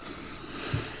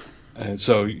 And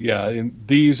so,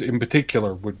 these in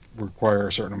particular would require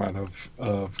a certain amount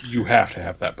of you have to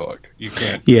have that book. You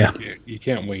can't. Yeah. You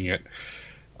can't wing it.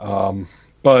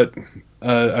 But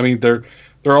I mean, they're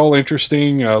all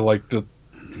interesting. Like the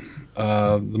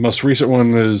most recent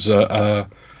one is I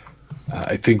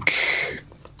think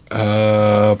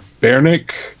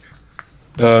Bernick,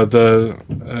 the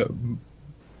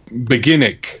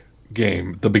Beginnick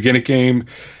game,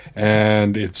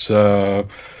 and it's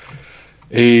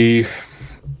a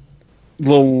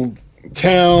little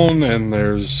town, and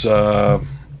there's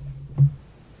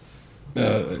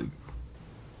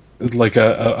like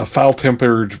a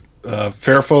foul-tempered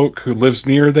fairfolk who lives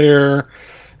near there,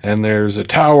 and there's a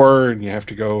tower, and you have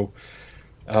to go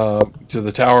to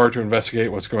the tower to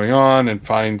investigate what's going on and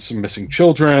find some missing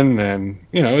children, and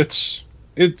it's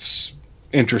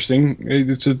interesting.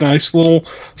 It's a nice little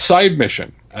side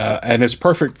mission, and it's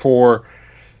perfect for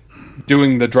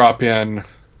doing the drop-in.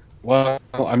 Well,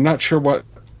 I'm not sure what,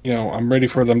 I'm ready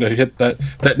for them to hit that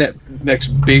next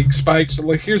big spike. So,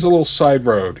 like, here's a little side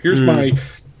road. Here's my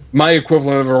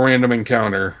equivalent of a random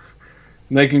encounter.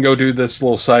 And they can go do this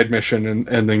little side mission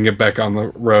and then get back on the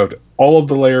road. All of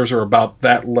the layers are about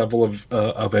that level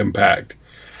of impact.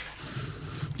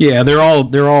 Yeah, they're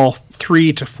all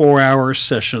 3 to 4 hour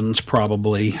sessions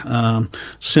probably.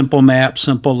 Simple map,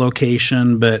 simple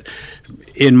location, but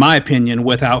in my opinion,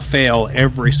 without fail,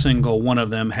 every single one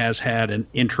of them has had an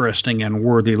interesting and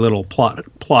worthy little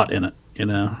plot in it.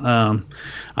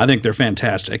 I think they're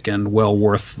fantastic and well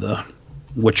worth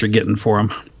what you're getting for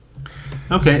them.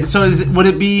 Okay, so would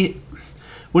it be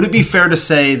fair to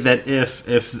say that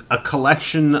if a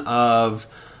collection of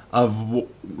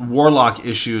Warlock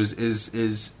issues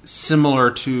is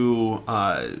similar to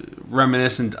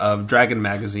reminiscent of Dragon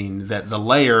Magazine, that the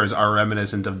layers are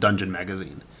reminiscent of Dungeon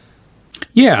Magazine?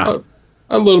 Yeah,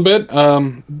 a little bit.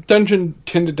 Dungeon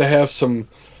tended to have some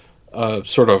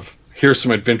sort of, here's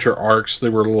some adventure arcs. They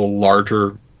were a little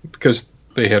larger because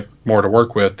they had more to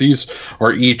work with. These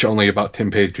are each only about 10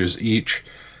 pages each,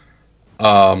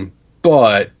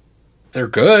 but they're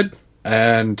good,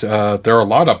 and there are a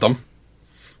lot of them.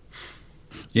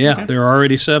 Yeah, Okay. There are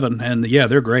already 7, and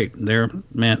they're great. They're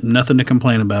nothing to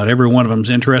complain about. Every one of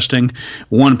them's interesting.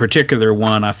 One particular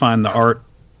one, I find the art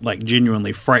like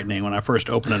genuinely frightening. When I first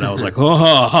opened it, I was like, oh,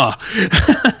 ha, ha.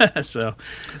 So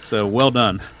well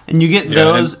done. And you get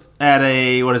those at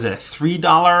a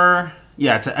 $3?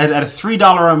 Yeah, it's at a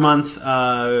 $3 a month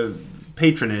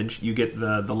patronage. You get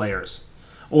the layers,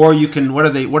 or you can.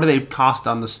 What do they cost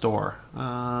on the store?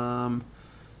 $2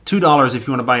 if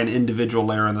you want to buy an individual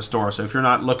layer in the store. So if you're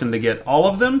not looking to get all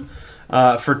of them,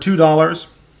 for $2,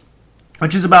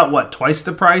 which is about twice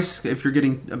the price if you're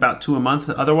getting about 2 a month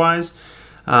otherwise.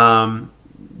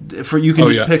 You can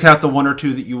just pick out the 1 or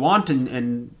 2 that you want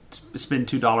and spend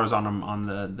 $2 on them on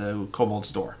the Kobold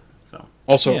store. So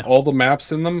also, all the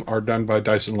maps in them are done by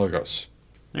Dyson Logos.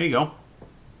 There you go.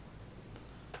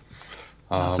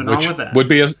 Nothing which wrong with that.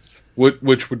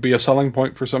 Which would be a selling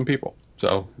point for some people.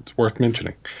 So it's worth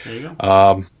mentioning. There you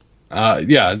go.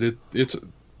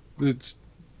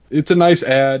 It's a nice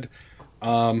ad.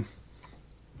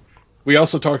 We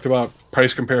also talked about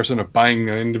price comparison of buying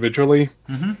them individually.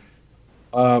 Mm-hmm.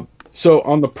 So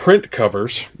on the print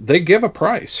covers, they give a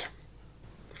price.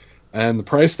 And the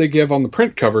price they give on the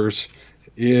print covers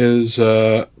is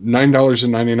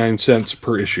 $9.99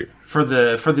 per issue for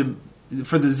the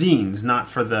zines, not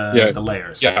for the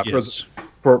layers. Yeah, Yes.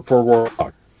 for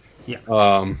Warlock. Yeah.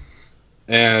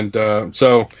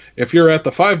 So if you're at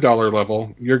the $5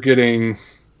 level, you're getting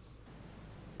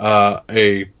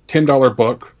a $10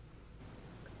 book.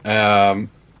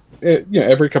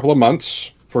 Every couple of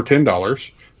months for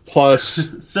 $10 plus.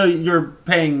 So you're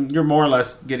more or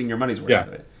less getting your money's worth out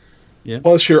of it. Yeah.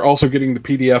 Plus, you're also getting the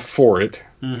PDF for it,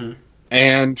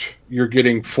 and you're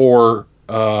getting 4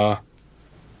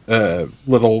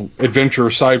 little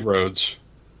adventure side roads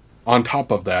on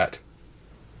top of that.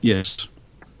 Yes.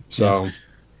 So.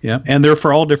 Yeah, and they're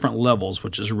for all different levels,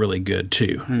 which is really good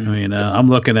too. I mean, I'm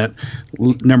looking at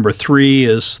number 3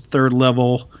 is 3rd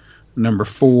level, number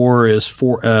 4 is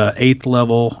 8th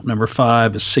level, number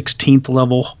 5 is 16th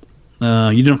level.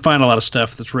 You don't find a lot of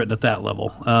stuff that's written at that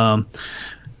level.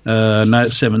 Knight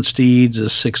of 7 Steeds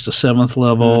is 6th to 7th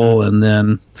level, and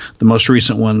then the most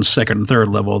recent one's 2nd and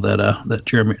 3rd level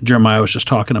that Jeremiah was just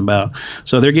talking about.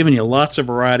 So they're giving you lots of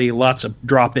variety, lots of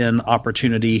drop-in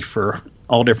opportunity for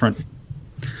all different,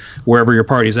 wherever your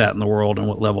party's at in the world and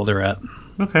what level they're at.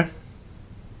 Okay.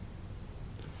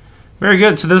 Very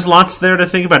good. So there's lots there to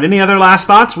think about. Any other last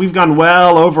thoughts? We've gone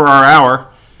well over our hour.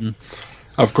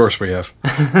 Of course we have.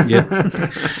 Yeah.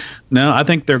 No, I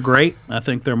think they're great. I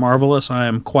think they're marvelous. I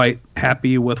am quite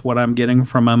happy with what I'm getting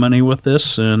for my money with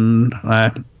this, and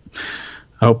I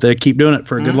hope they keep doing it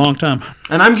for a good long time.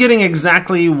 And I'm getting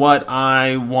exactly what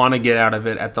I want to get out of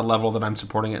it at the level that I'm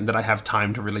supporting it and that I have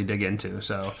time to really dig into.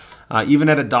 So even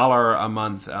at $1 a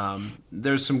month,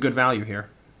 there's some good value here.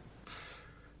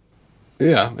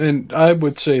 Yeah, and I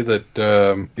would say that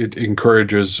it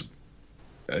encourages.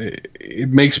 It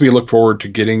makes me look forward to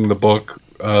getting the book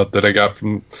that I got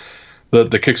from the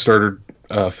Kickstarter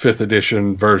 5th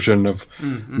edition version of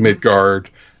Midgard,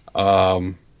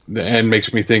 and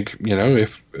makes me think,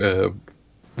 if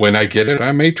when I get it,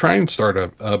 I may try and start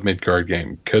a Midgard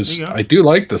game, because I do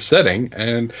like the setting,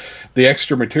 and the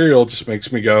extra material just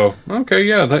makes me go, okay,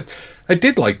 yeah, that I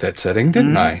did like that setting,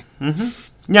 didn't I? Mm-hmm.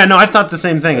 Yeah, no, I thought the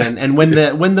same thing, and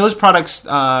when those products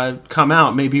come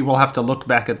out, maybe we'll have to look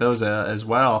back at those as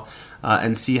well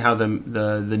and see how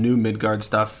the new Midgard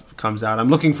stuff comes out. I'm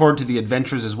looking forward to the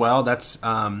adventures as well. That's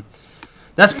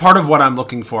part of what I'm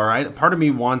looking for, right? Part of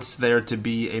me wants there to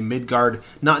be a Midgard,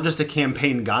 not just a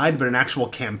campaign guide, but an actual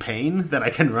campaign that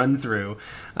I can run through.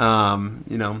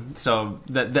 So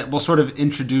that will sort of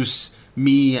introduce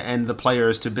me and the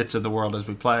players to bits of the world as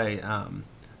we play.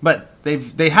 But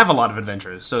they have a lot of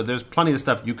adventures, so there's plenty of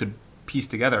stuff you could piece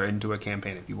together into a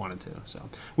campaign if you wanted to. So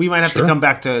we might have to come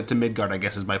back to Midgard, I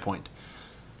guess, is my point.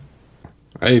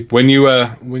 Hey, when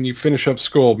you finish up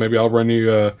school, maybe I'll run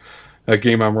you a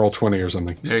game on Roll20 or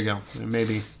something. There you go,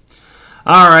 maybe.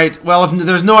 All right. Well, if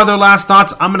there's no other last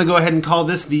thoughts, I'm going to go ahead and call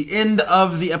this the end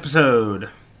of the episode.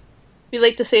 We'd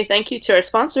like to say thank you to our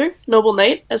sponsor, Noble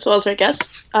Knight, as well as our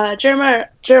guest, Jeremiah.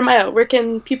 Where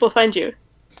can people find you?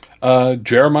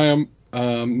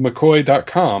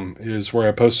 JeremiahMcCoy.com is where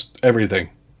I post everything.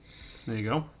 There you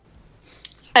go.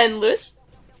 And Lewis?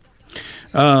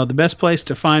 The best place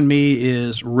to find me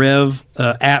is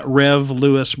at Rev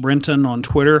Lewis Brenton on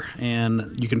Twitter,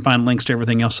 and you can find links to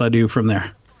everything else I do from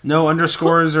there. No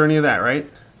underscores or any of that, right?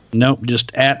 Nope,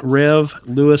 just at Rev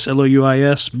Lewis, Louis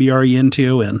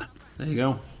Brenton. There you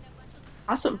go.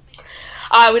 Awesome.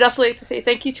 We'd also like to say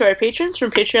thank you to our patrons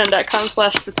from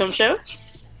patreon.com/The Tome Show,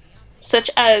 such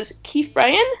as Keith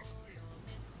Bryan,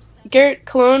 Garrett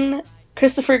Cologne,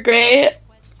 Christopher Gray,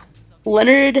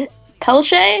 Leonard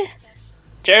Pelche,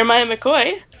 Jeremiah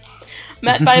McCoy,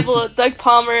 Matt Bible, Doug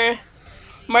Palmer,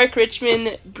 Mark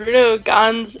Richmond, Bruno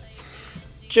Gans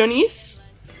Jonis,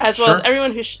 as well as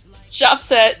everyone who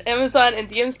shops at Amazon and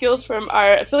DM's Guild from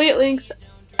our affiliate links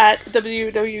at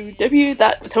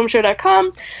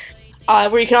www.thetomeshow.com,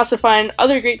 where you can also find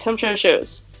other great Tome Show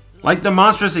shows. Like The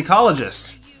Monstrous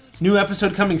Ecologist. New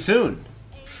episode coming soon.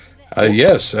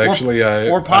 Yes, actually,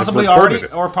 or possibly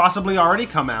already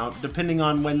come out, depending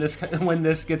on when this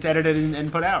gets edited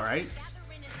and put out, right?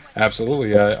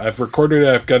 Absolutely. I've recorded.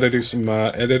 I've got to do some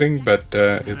editing, but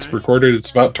it's recorded. It's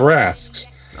about Tarrasques.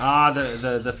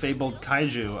 The fabled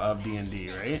kaiju of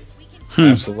D&D, right?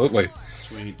 Absolutely.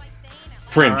 Sweet.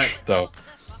 French, though.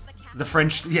 The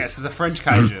French, yes, the French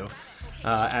kaiju,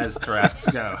 as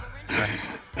Tarrasques go. Right.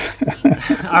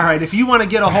 All right, if you want to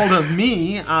get a hold of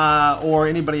me or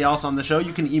anybody else on the show,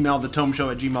 you can email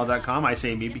thetomeshow@gmail.com. I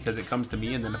say me because it comes to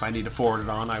me, and then if I need to forward it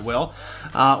on, I will.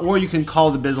 Or you can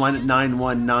call the biz line at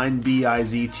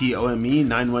 919-BIZTOME,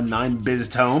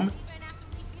 919-BIZTOME.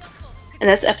 And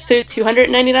that's episode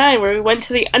 299, where we went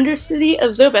to the Undercity of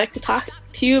Zobek to talk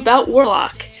to you about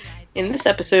Warlock in this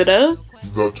episode of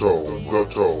The Tome.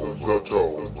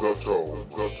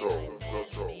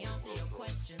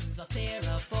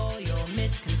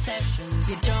 Misconceptions.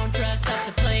 You don't dress up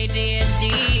to play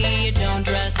D&D. You don't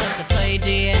dress up to play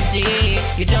D&D.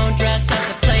 You don't dress up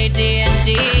to play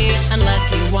D&D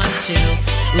unless you want to,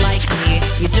 like me.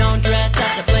 You don't dress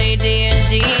up to play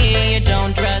D&D. You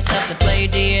don't dress up to play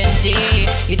D&D.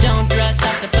 You don't dress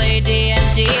up to play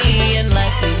D&D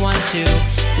unless you want to,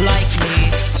 like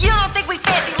me. You don't think we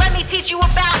fancy? Let me teach you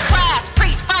about class.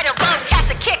 Priest, fighter, rogue,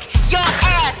 cast a kick your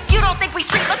ass. You don't think we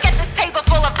street? Look at this table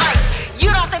full of ice. You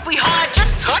don't think we hard?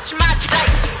 Just touch my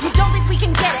dice. You don't think we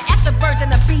can get it? F the birds and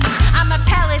the bees. I'm a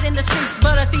pallet in the streets,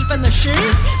 but a thief in the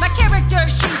sheets. My character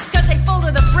shoots cause they full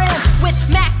to the brim. With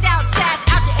maxed out stats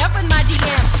out to F with my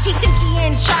DM. He think he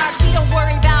in charge, we don't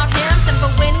worry about him.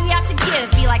 Simple when he out to get us,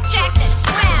 be like Jack the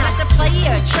Scram. Master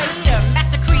player, trader,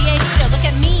 master creator. Look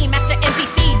at me, master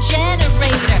NPC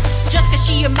generator. Just cause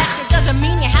she a master doesn't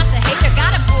mean you have to hate her.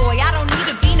 Got a boy, I don't need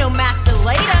to be no master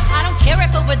later. I don't care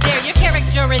if over there your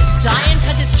character is dying,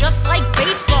 cause it's just like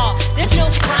baseball, there's no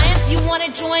crying. You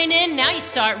wanna join in? Now you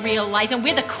start realizing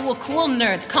we're the cool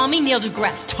nerds. Call me Neil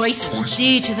deGrasse Tyson.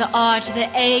 D to the R to the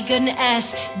A, good and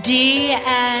S, D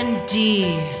and D.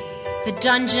 The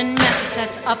dungeon master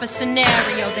sets up a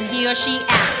scenario, then he or she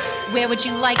asks, where would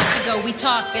you like to go? We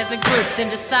talk as a group, then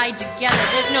decide together.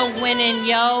 There's no winning,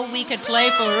 yo, we could play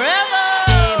forever.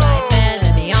 Stay right there,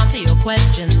 let me answer your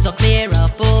questions. I'll clear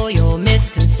up all your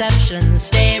misconceptions.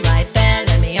 Stay right there,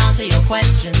 let me answer your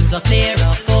questions. I'll clear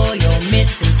up all your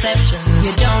misconceptions.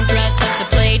 You don't dress up to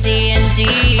play D&D.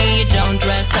 You don't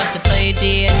dress up to play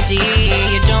D&D.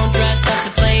 You don't dress up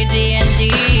to play D&D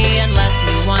unless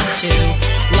you want to,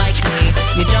 like me.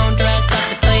 You don't dress up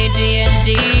to play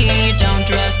D&D. You don't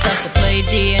dress up to play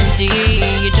D&D.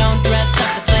 You don't dress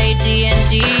up to play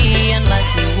D&D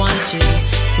unless you want to,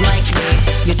 like me.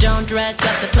 You don't dress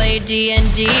up to play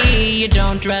D&D. You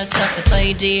don't dress up to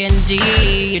play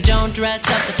D&D. You don't dress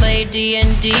up to play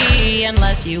D&D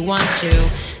unless you want to,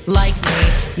 like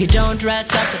me. You don't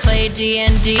dress up to play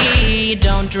D&D. You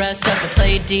don't dress up to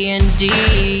play D&D.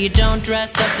 You don't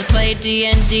dress up to play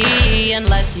D&D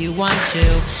unless you want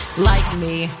to, like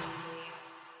me.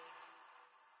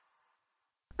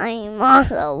 I'm on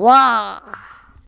the wall.